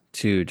statements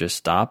to just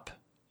stop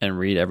and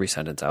read every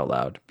sentence out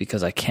loud,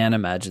 because I can't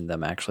imagine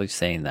them actually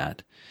saying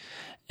that.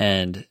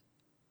 And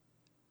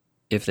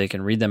if they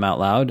can read them out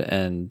loud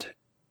and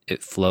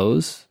it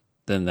flows,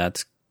 then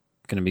that's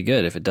going to be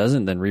good. If it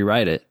doesn't, then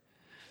rewrite it.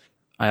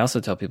 I also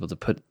tell people to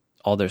put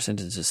all their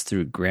sentences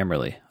through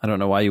Grammarly. I don't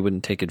know why you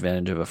wouldn't take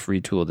advantage of a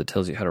free tool that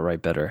tells you how to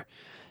write better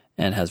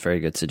and has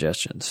very good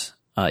suggestions,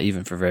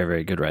 even for very,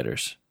 very good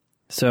writers.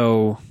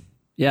 So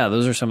yeah,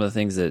 those are some of the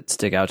things that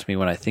stick out to me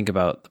when I think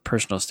about the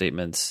personal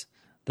statements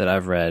that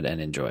I've read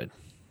and enjoyed.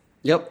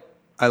 Yep.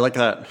 I like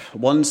that.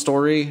 One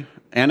story,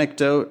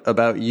 anecdote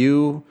about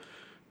you.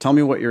 Tell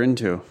me what you're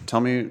into.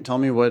 Tell me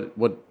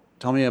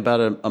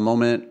about a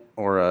moment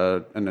or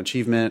an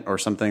achievement or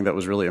something that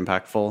was really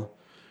impactful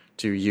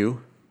to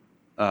you,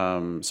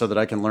 so that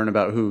I can learn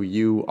about who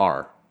you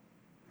are.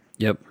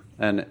 Yep.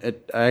 And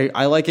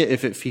I like it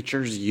if it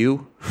features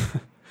you.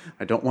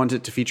 I don't want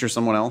it to feature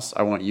someone else.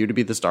 I want you to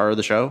be the star of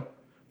the show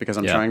because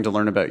I'm trying to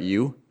learn about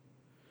you.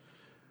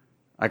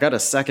 I got a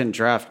second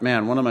draft.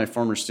 Man, one of my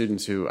former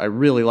students who I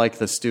really like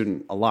this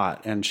student a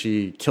lot, and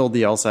she killed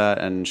the LSAT,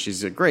 and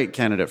she's a great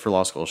candidate for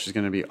law school. She's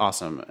going to be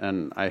awesome.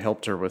 And I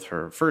helped her with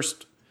her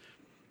first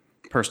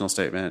personal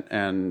statement,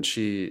 and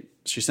she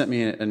sent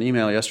me an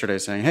email yesterday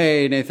saying,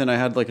 "Hey, Nathan, I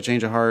had like a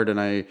change of heart, and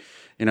I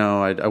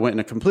went in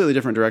a completely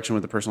different direction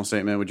with the personal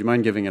statement. Would you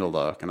mind giving it a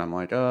look?" And I'm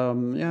like,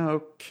 yeah,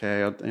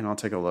 okay, I'll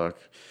take a look.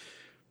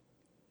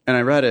 And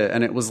I read it,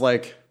 and it was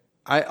like,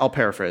 I'll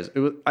paraphrase.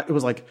 It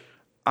was like,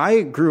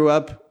 I grew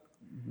up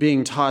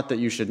being taught that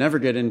you should never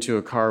get into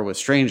a car with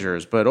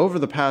strangers, but over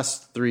the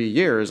past 3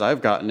 years,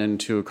 I've gotten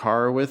into a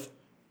car with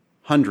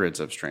hundreds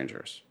of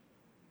strangers.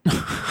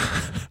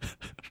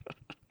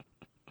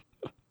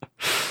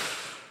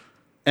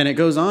 And it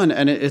goes on,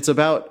 and it's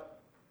about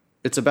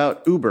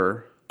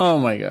Uber. Oh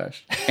my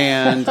gosh.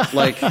 And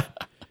like,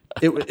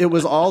 it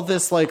was all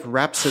this like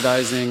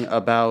rhapsodizing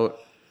about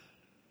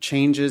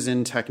changes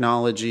in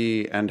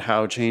technology and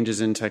how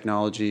changes in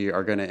technology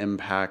are going to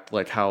impact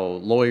like how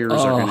lawyers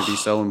are going to be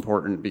so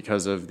important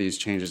because of these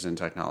changes in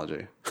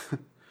technology.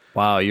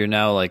 Wow, you're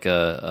now like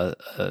a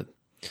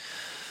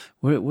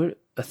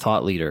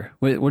thought leader.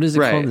 What is it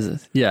called? Is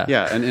it?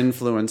 Yeah, an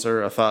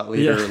influencer, a thought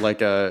leader,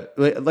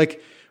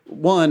 like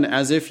one,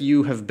 as if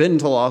you have been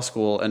to law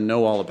school and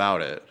know all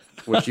about it,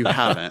 which you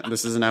haven't.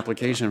 This is an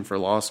application for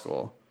law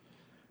school.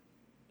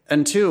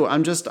 And two,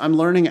 I'm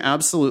learning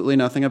absolutely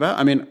nothing about.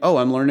 I mean,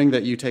 I'm learning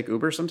that you take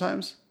Uber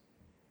sometimes.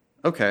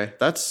 Okay,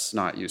 that's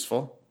not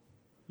useful.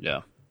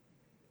 Yeah.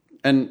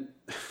 And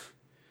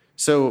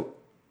so,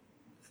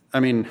 I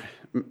mean,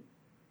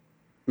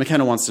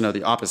 McKenna wants to know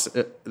the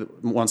opposite,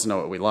 wants to know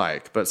what we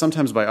like, but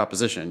sometimes by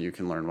opposition, you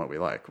can learn what we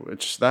like,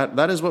 which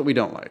that is what we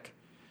don't like.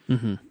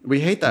 Mm-hmm. We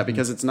hate that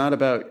because it's not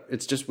about,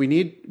 it's just,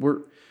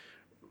 we're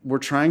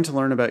trying to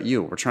learn about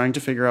you. We're trying to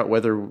figure out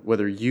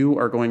whether you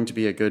are going to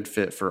be a good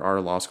fit for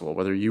our law school,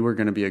 whether you are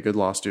going to be a good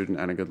law student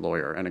and a good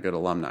lawyer and a good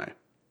alumni.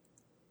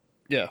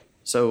 Yeah.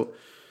 So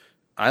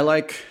I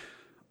like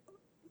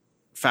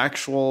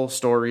factual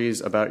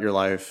stories about your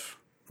life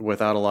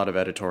without a lot of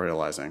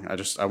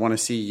editorializing. I want to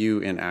see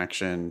you in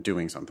action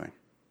doing something.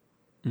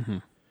 Mm-hmm.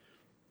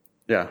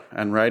 Yeah.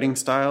 And writing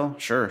style,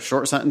 sure.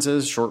 Short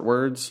sentences, short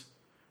words.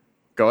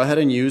 Go ahead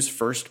and use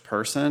first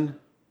person.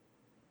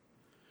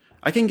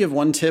 I can give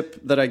one tip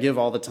that I give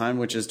all the time,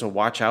 which is to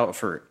watch out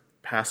for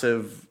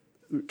passive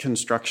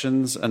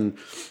constructions. And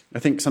I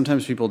think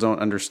sometimes people don't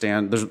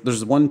understand.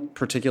 There's one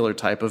particular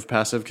type of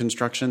passive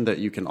construction that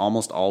you can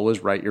almost always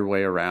write your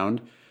way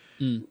around,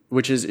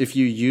 which is if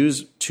you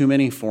use too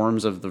many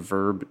forms of the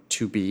verb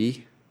to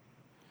be.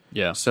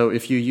 Yeah. So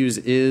if you use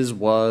is,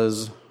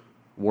 was,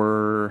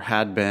 were,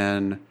 had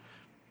been,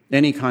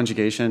 any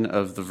conjugation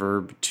of the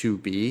verb to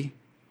be,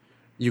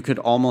 you could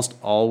almost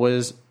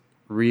always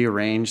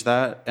rearrange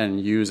that and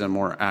use a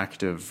more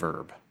active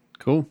verb.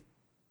 Cool.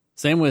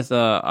 Same with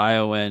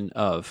ION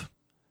of.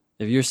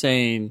 If you're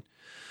saying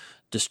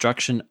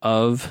destruction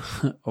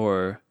of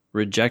or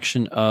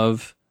rejection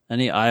of,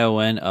 any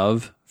ION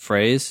of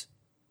phrase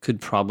could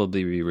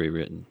probably be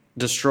rewritten.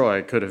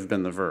 Destroy could have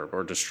been the verb,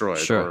 or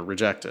destroyed, or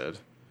rejected.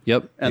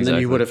 Yep. And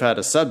then you would have had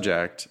a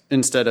subject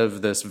instead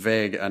of this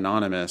vague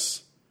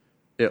anonymous,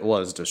 it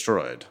was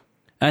destroyed.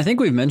 And I think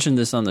we've mentioned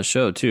this on the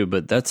show too,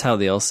 but that's how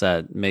the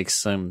LSAT makes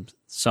some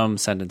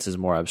sentences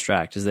more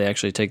abstract, is they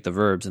actually take the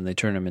verbs and they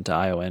turn them into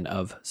ION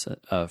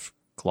of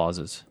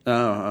clauses.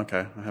 Oh,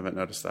 okay. I haven't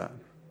noticed that.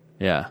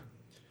 Yeah.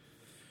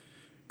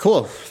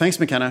 Cool. Thanks,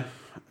 McKenna.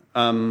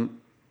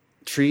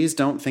 Trees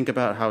don't think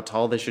about how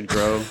tall they should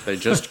grow. They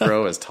just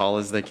grow as tall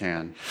as they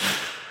can.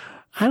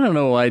 I don't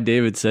know why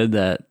David said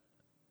that.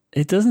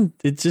 It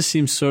just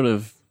seems sort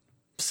of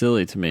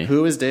silly to me.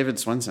 Who is David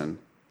Swenson?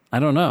 I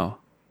don't know.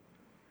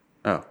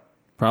 Oh.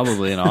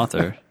 Probably an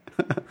author.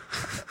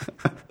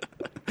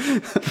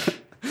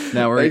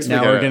 Now we're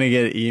going to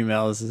get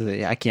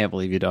emails. I can't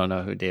believe you don't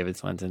know who David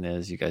Swenson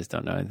is. You guys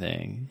don't know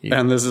anything.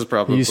 And this is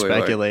probably you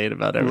speculate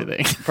about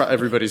everything.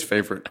 Everybody's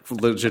favorite,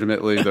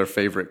 legitimately their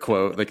favorite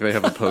quote. Like they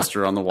have a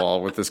poster on the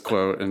wall with this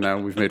quote, and now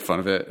we've made fun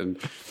of it, and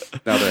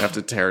now they have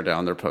to tear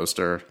down their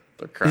poster.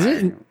 They're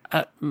crying.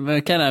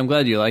 McKenna, I'm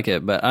glad you like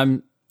it, but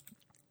I'm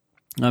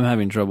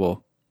having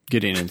trouble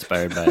getting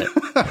inspired by it.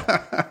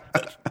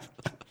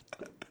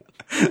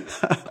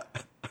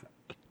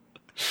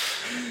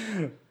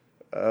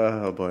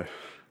 Oh boy.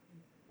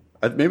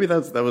 Maybe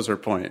that was her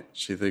point.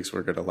 She thinks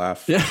we're going to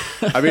laugh. Yeah.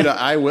 I mean,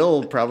 I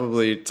will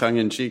probably tongue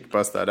in cheek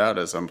bust that out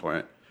at some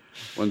point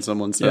when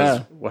someone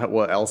says,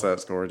 what LSAT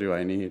score do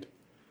I need?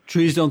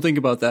 Trees don't think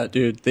about that,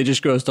 dude. They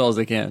just grow as tall as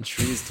they can.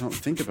 Trees don't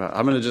think about it.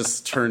 I'm going to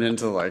just turn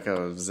into like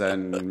a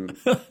Zen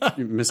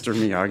Mr.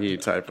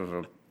 Miyagi type of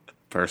a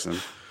person.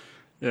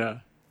 Yeah.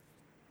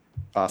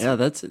 Awesome. Yeah,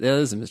 that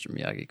is a Mr.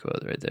 Miyagi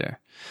quote right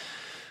there.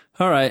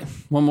 All right.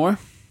 One more?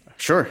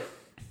 Sure.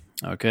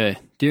 Okay.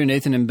 Dear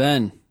Nathan and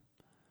Ben,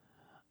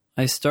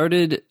 I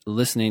started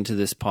listening to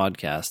this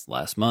podcast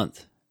last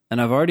month,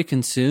 and I've already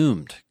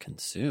consumed,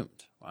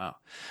 wow,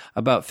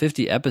 about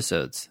 50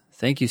 episodes.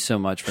 Thank you so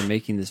much for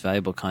making this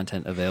valuable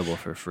content available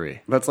for free.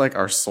 That's like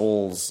our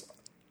souls.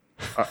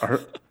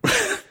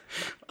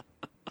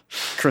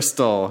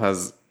 Crystal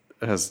has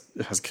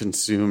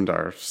consumed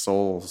our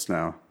souls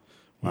now.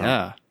 Wow.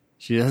 Yeah.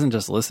 She hasn't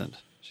just listened.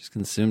 She's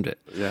consumed it.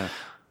 Yeah.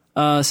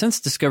 Since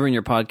discovering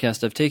your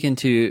podcast, I've taken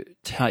to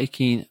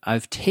taking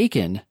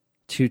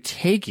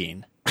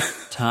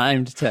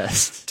timed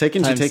tests.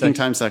 Taken to taking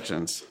time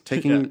sections.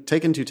 Taken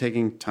to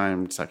taking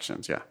timed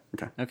sections. Yeah.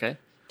 Okay.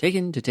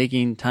 Taken to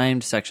taking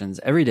timed sections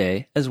every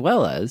day, as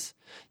well as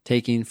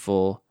taking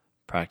full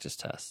practice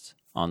tests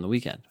on the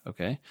weekend.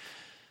 Okay.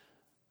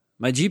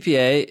 My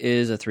GPA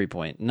is a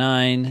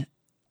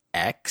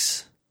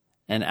 3.9x,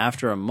 and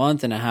after a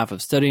month and a half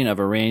of studying, I've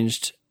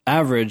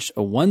averaged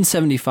a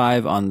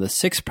 175 on the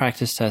 6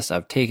 practice tests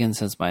I've taken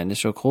since my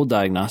initial cold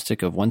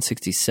diagnostic of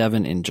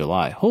 167 in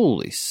July.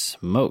 Holy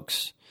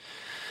smokes.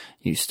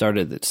 You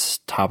started at the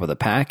top of the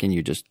pack and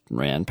you just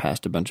ran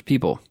past a bunch of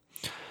people.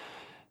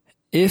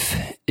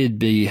 If it'd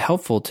be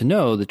helpful to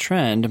know the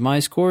trend, my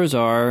scores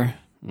are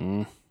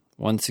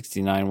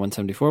 169,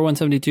 174,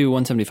 172,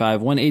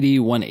 175, 180,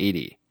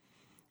 180.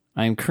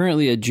 I am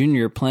currently a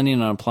junior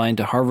planning on applying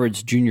to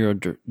Harvard's junior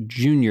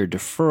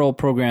deferral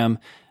program,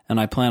 and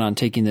I plan on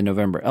taking the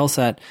November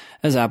LSAT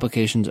as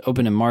applications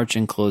open in March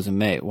and close in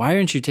May. Why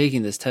aren't you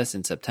taking this test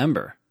in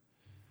September?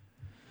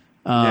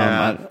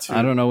 I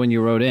don't know when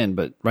you wrote in,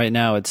 but right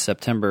now it's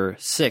September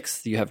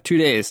 6th. You have 2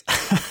 days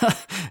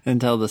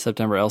until the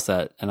September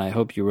LSAT, and I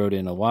hope you wrote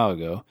in a while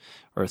ago,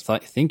 or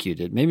think you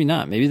did. Maybe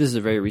not. Maybe this is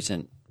a very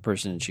recent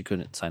person and she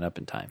couldn't sign up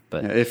in time.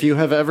 But if you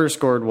have ever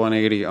scored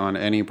 180 on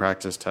any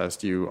practice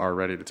test, you are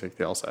ready to take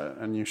the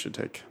LSAT, and you should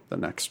take the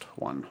next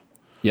one.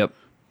 Yep.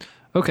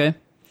 Okay.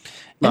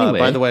 Anyway,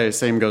 by the way,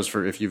 same goes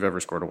for if you've ever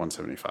scored a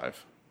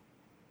 175.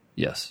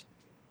 Yes.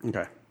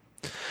 Okay.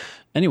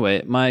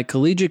 Anyway, my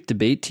collegiate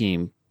debate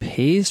team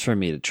pays for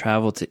me to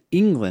travel to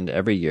England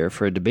every year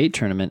for a debate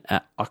tournament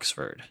at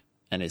Oxford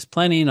and is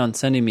planning on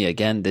sending me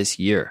again this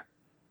year.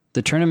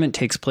 The tournament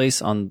takes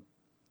place on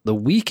the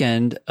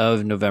weekend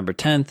of November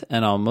 10th,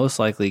 and I'll most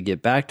likely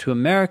get back to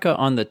America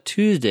on the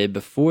Tuesday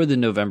before the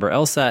November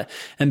LSAT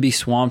and be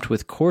swamped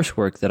with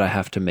coursework that I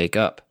have to make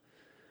up.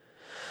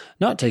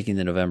 Not taking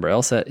the November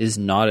LSAT is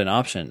not an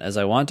option, as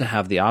I want to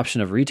have the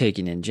option of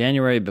retaking in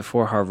January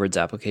before Harvard's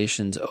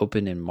applications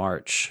open in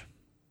March.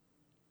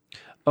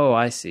 Oh,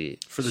 I see.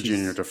 For the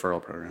junior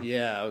deferral program.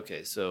 Yeah,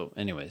 okay. So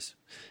anyways,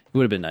 it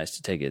would have been nice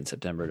to take it in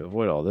September to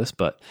avoid all this,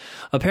 but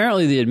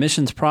apparently the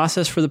admissions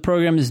process for the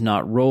program is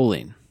not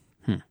rolling.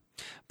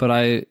 But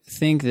I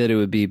think that it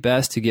would be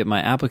best to get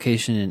my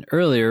application in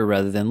earlier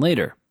rather than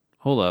later.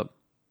 Hold up.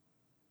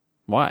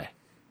 Why?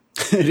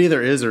 It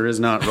either is or is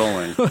not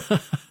rolling.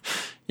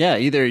 Yeah,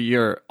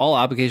 either all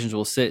applications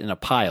will sit in a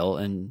pile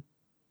and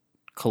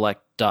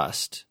collect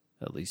dust,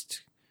 at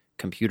least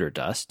computer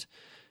dust,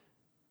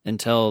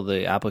 until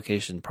the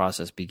application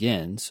process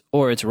begins,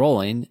 or it's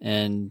rolling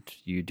and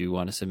you do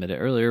want to submit it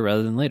earlier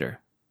rather than later.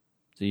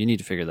 So you need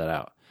to figure that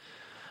out.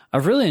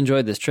 I've really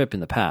enjoyed this trip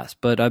in the past,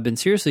 but I've been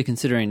seriously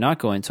considering not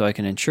going so I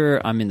can ensure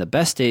I'm in the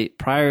best state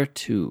prior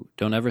to,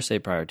 don't ever say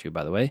prior to,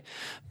 by the way,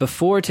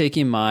 before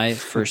taking my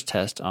first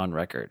test on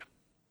record.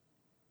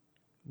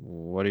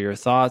 What are your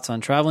thoughts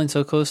on traveling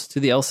so close to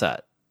the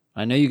LSAT?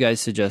 I know you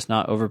guys suggest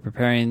not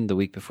over-preparing the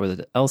week before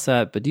the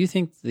LSAT, but do you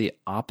think the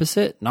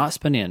opposite, not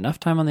spending enough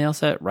time on the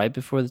LSAT right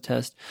before the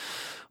test,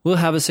 will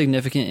have a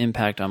significant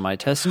impact on my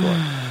test score?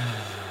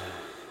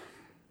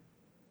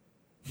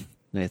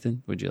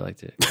 Nathan, would you like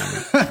to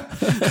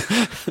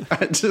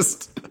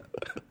comment?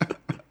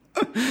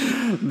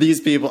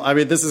 These people, I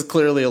mean, this is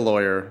clearly a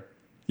lawyer.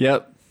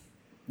 Yep.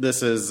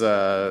 These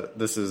are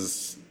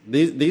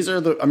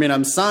the, I mean,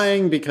 I'm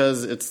sighing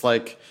because it's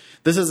like,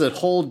 this is a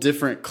whole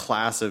different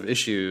class of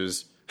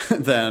issues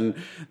than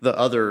the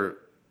other.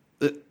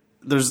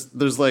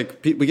 There's like,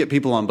 we get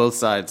people on both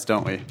sides,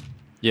 don't we?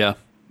 Yeah.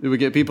 We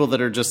get people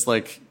that are just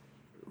like,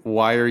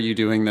 why are you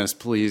doing this?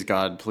 Please,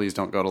 God, please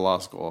don't go to law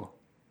school.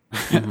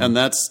 Mm-hmm. And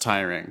that's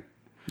tiring.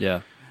 Yeah.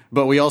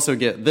 But we also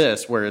get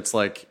this where it's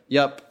like,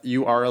 yep,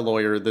 you are a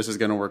lawyer. This is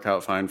going to work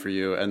out fine for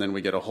you. And then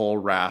we get a whole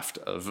raft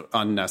of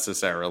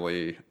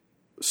unnecessarily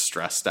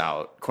stressed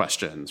out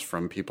questions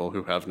from people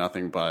who have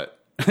nothing but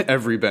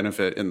every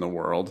benefit in the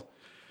world.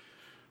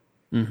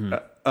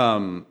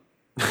 Mm-hmm.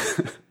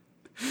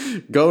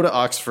 Go to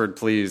Oxford,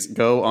 please.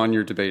 Go on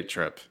your debate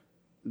trip.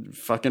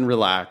 Fucking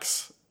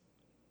relax.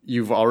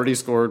 You've already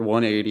scored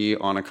 180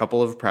 on a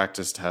couple of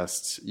practice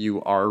tests.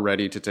 You are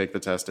ready to take the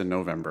test in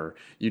November.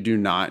 You do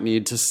not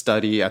need to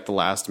study at the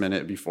last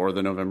minute before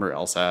the November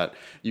LSAT.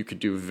 You could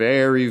do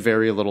very,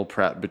 very little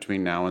prep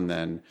between now and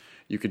then.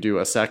 You could do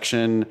a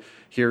section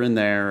here and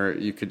there.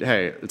 You could,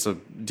 hey, it's a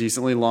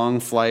decently long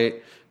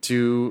flight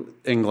to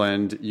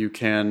England. You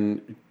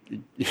can,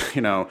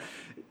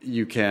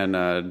 you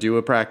can do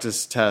a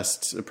practice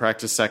test, a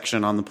practice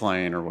section on the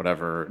plane or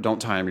whatever.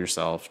 Don't time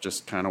yourself.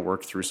 Just kind of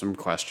work through some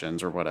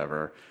questions or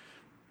whatever.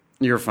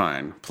 You're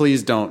fine.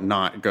 Please don't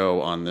not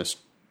go on this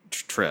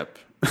trip.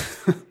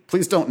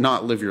 Please don't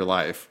not live your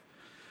life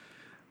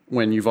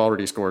when you've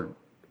already scored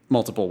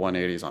multiple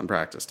 180s on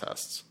practice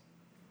tests.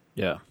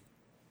 Yeah.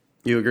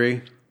 You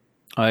agree?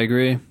 I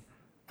agree.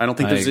 I don't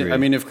think I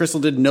mean, if Crystal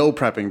did no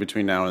prepping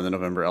between now and the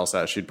November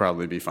LSAT, she'd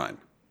probably be fine.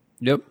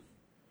 Yep.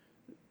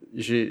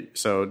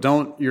 So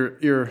don't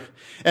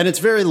and it's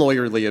very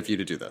lawyerly of you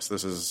to do this.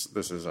 This is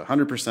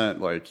 100%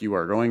 like you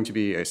are going to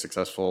be a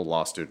successful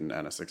law student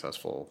and a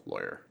successful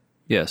lawyer.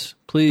 Yes.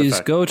 Please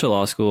go to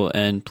law school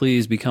and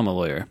please become a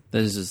lawyer.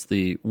 This is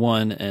the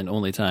one and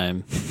only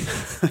time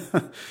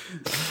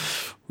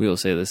we will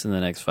say this in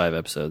the next 5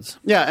 episodes.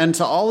 Yeah. And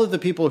to all of the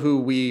people who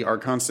we are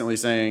constantly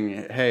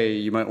saying, hey,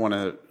 you might want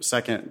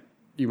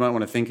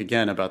to think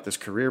again about this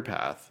career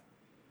path.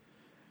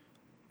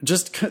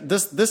 Just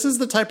this is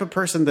the type of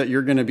person that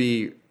you're going to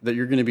be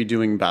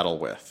doing battle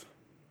with.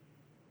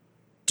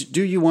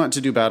 Do you want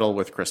to do battle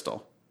with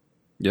Crystal?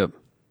 Yep.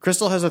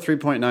 Crystal has a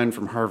 3.9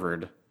 from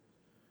Harvard.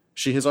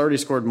 She has already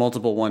scored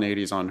multiple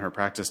 180s on her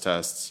practice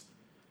tests.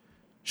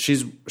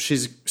 she's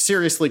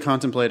seriously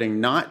contemplating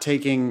not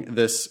taking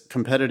this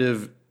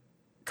competitive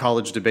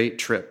college debate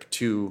trip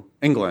to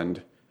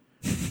England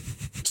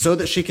so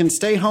that she can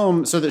stay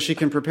home, so that she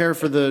can prepare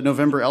for the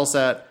November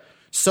LSAT,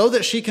 so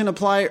that she can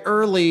apply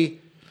early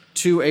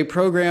to a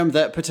program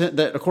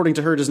that according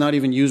to her does not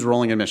even use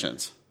rolling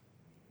admissions.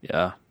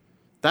 Yeah.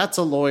 That's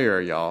a lawyer,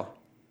 y'all.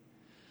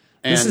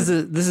 And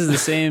This is the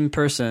same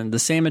person, the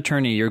same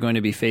attorney you're going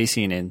to be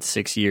facing in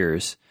 6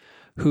 years,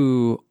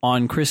 who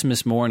on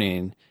Christmas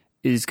morning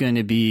is going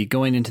to be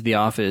going into the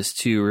office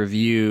to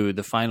review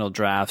the final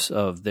drafts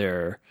of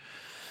their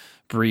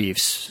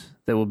briefs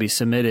that will be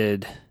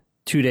submitted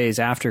 2 days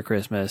after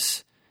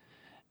Christmas,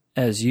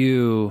 as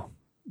you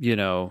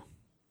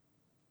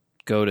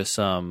go to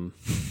some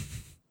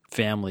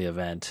family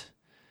event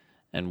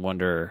and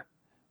wonder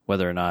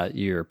whether or not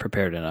you're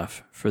prepared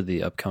enough for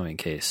the upcoming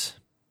case.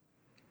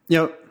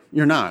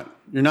 You're not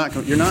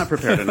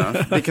prepared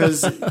enough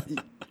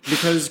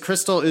because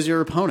Crystal is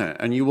your opponent,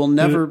 and you will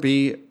never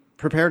be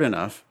prepared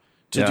enough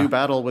to do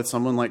battle with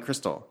someone like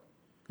Crystal.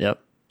 Yep.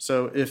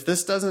 So if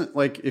this doesn't,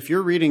 like, if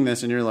you're reading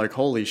this and you're like,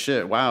 holy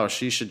shit, wow,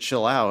 she should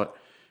chill out.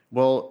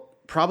 Well,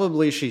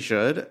 probably she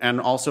should. And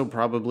also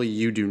probably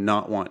you do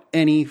not want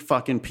any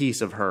fucking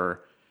piece of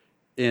her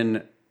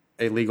in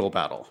a legal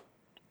battle.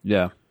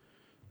 Yeah.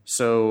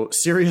 So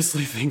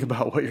seriously think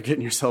about what you're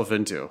getting yourself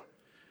into.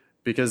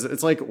 Because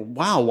it's like,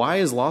 wow, why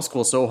is law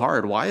school so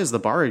hard? Why is the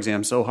bar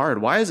exam so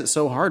hard? Why is it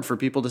so hard for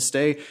people to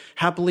stay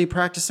happily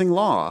practicing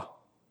law?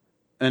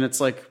 And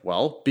it's like,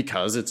 well,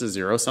 because it's a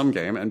zero-sum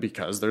game and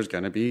because there's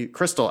going to be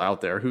Crystal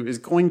out there who is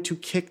going to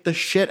kick the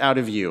shit out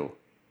of you.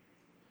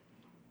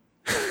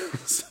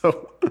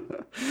 So,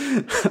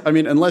 I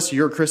mean, unless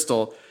you're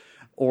Crystal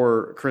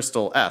or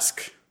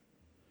Crystal-esque,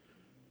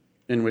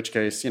 in which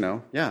case,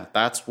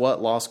 that's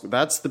what law school,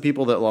 that's the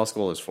people that law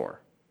school is for.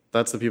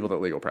 That's the people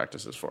that legal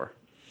practice is for.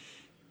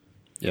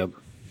 Yep.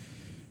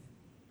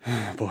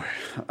 Oh,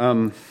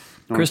 boy.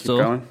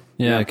 Crystal.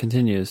 Yeah, it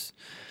continues.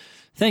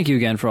 Thank you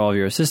again for all of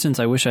your assistance.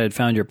 I wish I had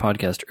found your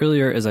podcast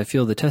earlier, as I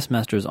feel the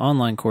Testmasters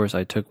online course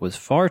I took was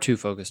far too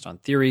focused on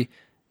theory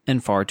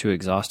and far too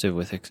exhaustive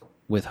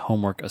with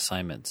homework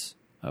assignments.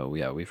 Oh,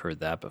 yeah, we've heard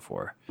that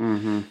before.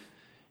 Mm-hmm.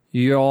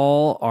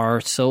 Y'all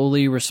are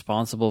solely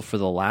responsible for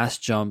the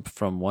last jump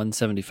from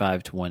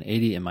 175 to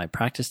 180 in my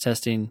practice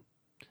testing,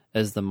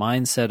 as the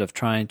mindset of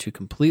trying to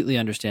completely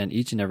understand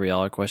each and every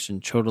Aller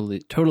question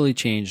totally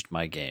changed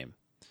my game.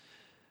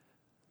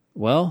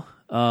 Well,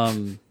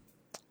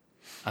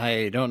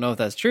 I don't know if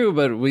that's true,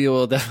 but we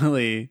will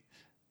definitely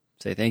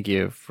say thank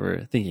you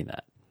for thinking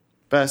that.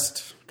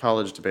 Best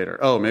college debater.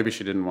 Oh, maybe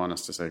she didn't want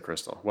us to say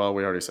Crystal. Well,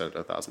 we already said it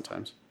 1,000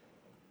 times.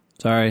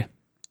 Sorry.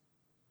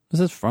 This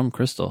is from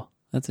Crystal.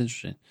 That's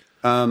interesting.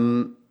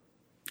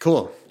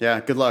 Cool. Yeah,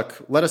 good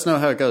luck. Let us know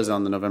how it goes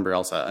on the November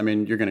LSAT. I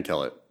mean, you're going to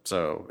kill it,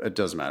 so it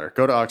doesn't matter.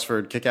 Go to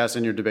Oxford, kick ass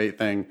in your debate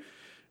thing,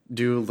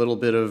 do a little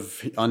bit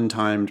of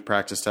untimed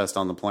practice test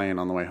on the plane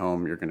on the way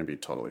home. You're going to be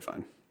totally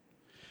fine.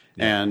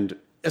 Yeah. And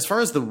as far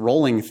as the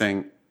rolling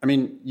thing, I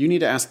mean, you need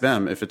to ask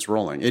them if it's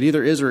rolling. It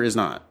either is or is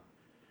not.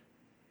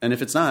 And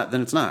if it's not,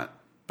 then it's not.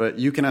 But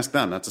you can ask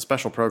them. That's a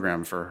special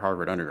program for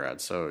Harvard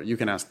undergrads, so you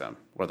can ask them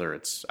whether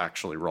it's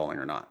actually rolling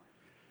or not.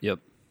 Yep.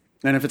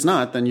 And if it's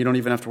not, then you don't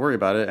even have to worry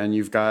about it, and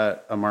you've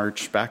got a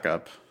March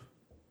backup.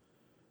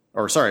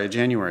 Or, sorry, a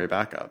January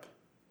backup.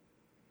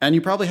 And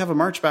you probably have a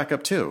March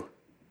backup, too.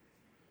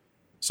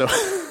 So,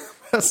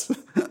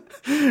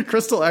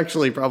 Crystal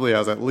actually probably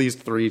has at least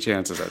 3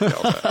 chances at the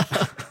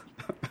LSAT.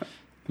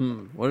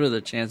 What are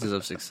the chances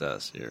of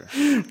success here?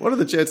 What are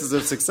the chances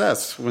of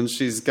success when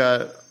she's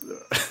got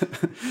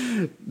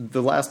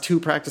the last 2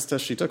 practice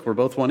tests she took were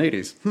both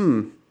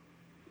 180s?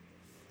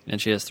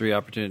 And she has 3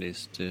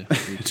 opportunities to.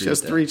 She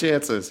has 3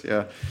 chances.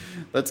 Yeah,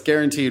 that's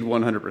guaranteed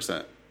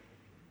 100%.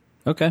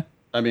 Okay.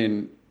 I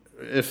mean,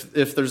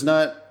 if there's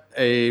not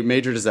a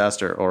major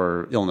disaster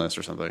or illness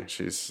or something,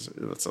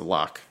 that's a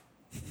lock.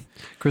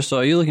 Crystal,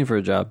 are you looking for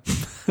a job?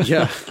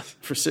 Yeah,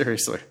 for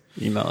seriously.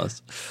 Email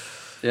us.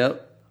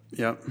 Yep.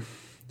 All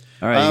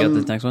right, you got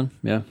this next one?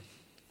 Yeah.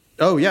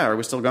 Oh, yeah. Are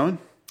we still going?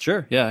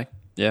 Sure. Yeah,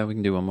 we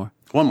can do one more.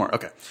 One more.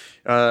 Okay.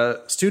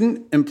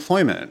 Student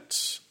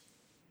employment.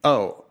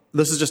 Oh,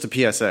 this is just a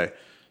PSA.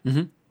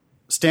 Mm-hmm.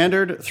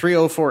 Standard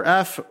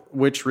 304F,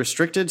 which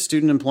restricted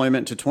student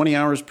employment to 20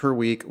 hours per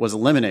week, was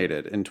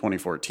eliminated in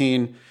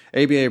 2014.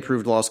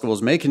 ABA-approved law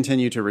schools may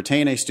continue to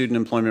retain a student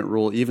employment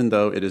rule even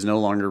though it is no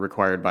longer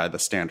required by the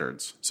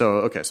standards.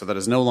 So that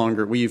is no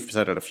longer, we've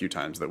said it a few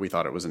times that we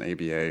thought it was an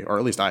ABA, or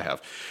at least I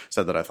have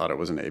said that I thought it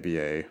was an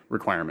ABA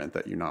requirement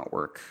that you not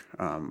work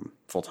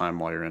full-time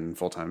while you're in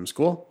full-time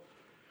school.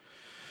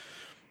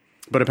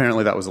 But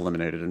apparently that was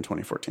eliminated in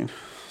 2014.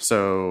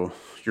 So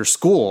your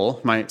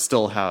school might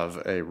still have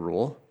a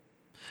rule.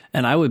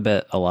 And I would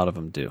bet a lot of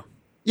them do.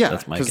 Yeah.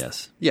 That's my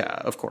guess. Yeah,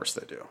 of course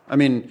they do. I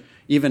mean,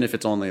 even if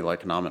it's only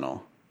like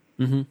nominal,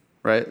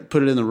 right?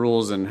 Put it in the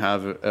rules and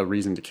have a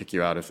reason to kick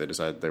you out if they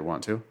decide they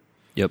want to.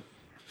 Yep.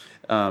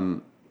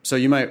 So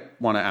you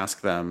might want to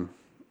ask them.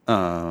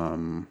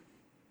 And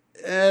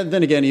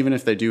then again, even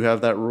if they do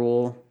have that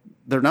rule,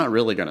 they're not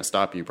really going to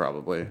stop you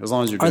probably as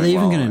long as you're doing Are they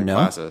even well going to in know?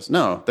 classes.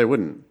 No, they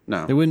wouldn't.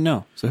 No. They wouldn't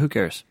know. So who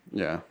cares?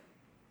 Yeah.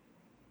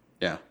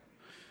 Yeah.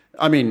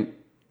 I mean,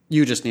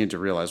 you just need to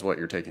realize what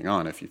you're taking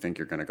on if you think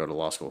you're going to go to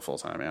law school full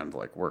time and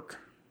like work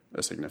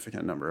a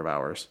significant number of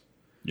hours.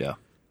 Yeah.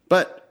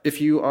 But if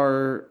you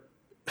are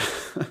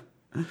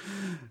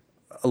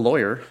a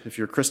lawyer, if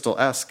you're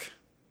Crystal-esque,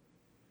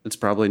 it's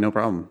probably no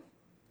problem.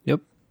 Yep.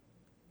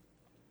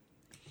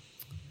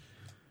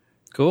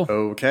 Cool.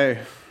 Okay.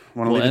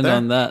 We'll end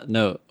on that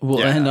note.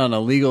 We'll end on a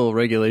legal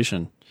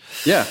regulation.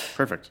 Yeah,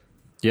 perfect.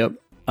 Yep.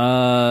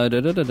 That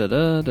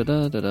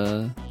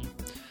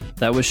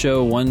was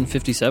show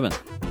 157.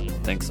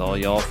 Thanks all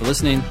y'all for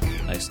listening.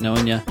 Nice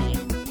knowing you.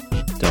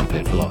 Don't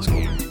pay for law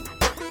school.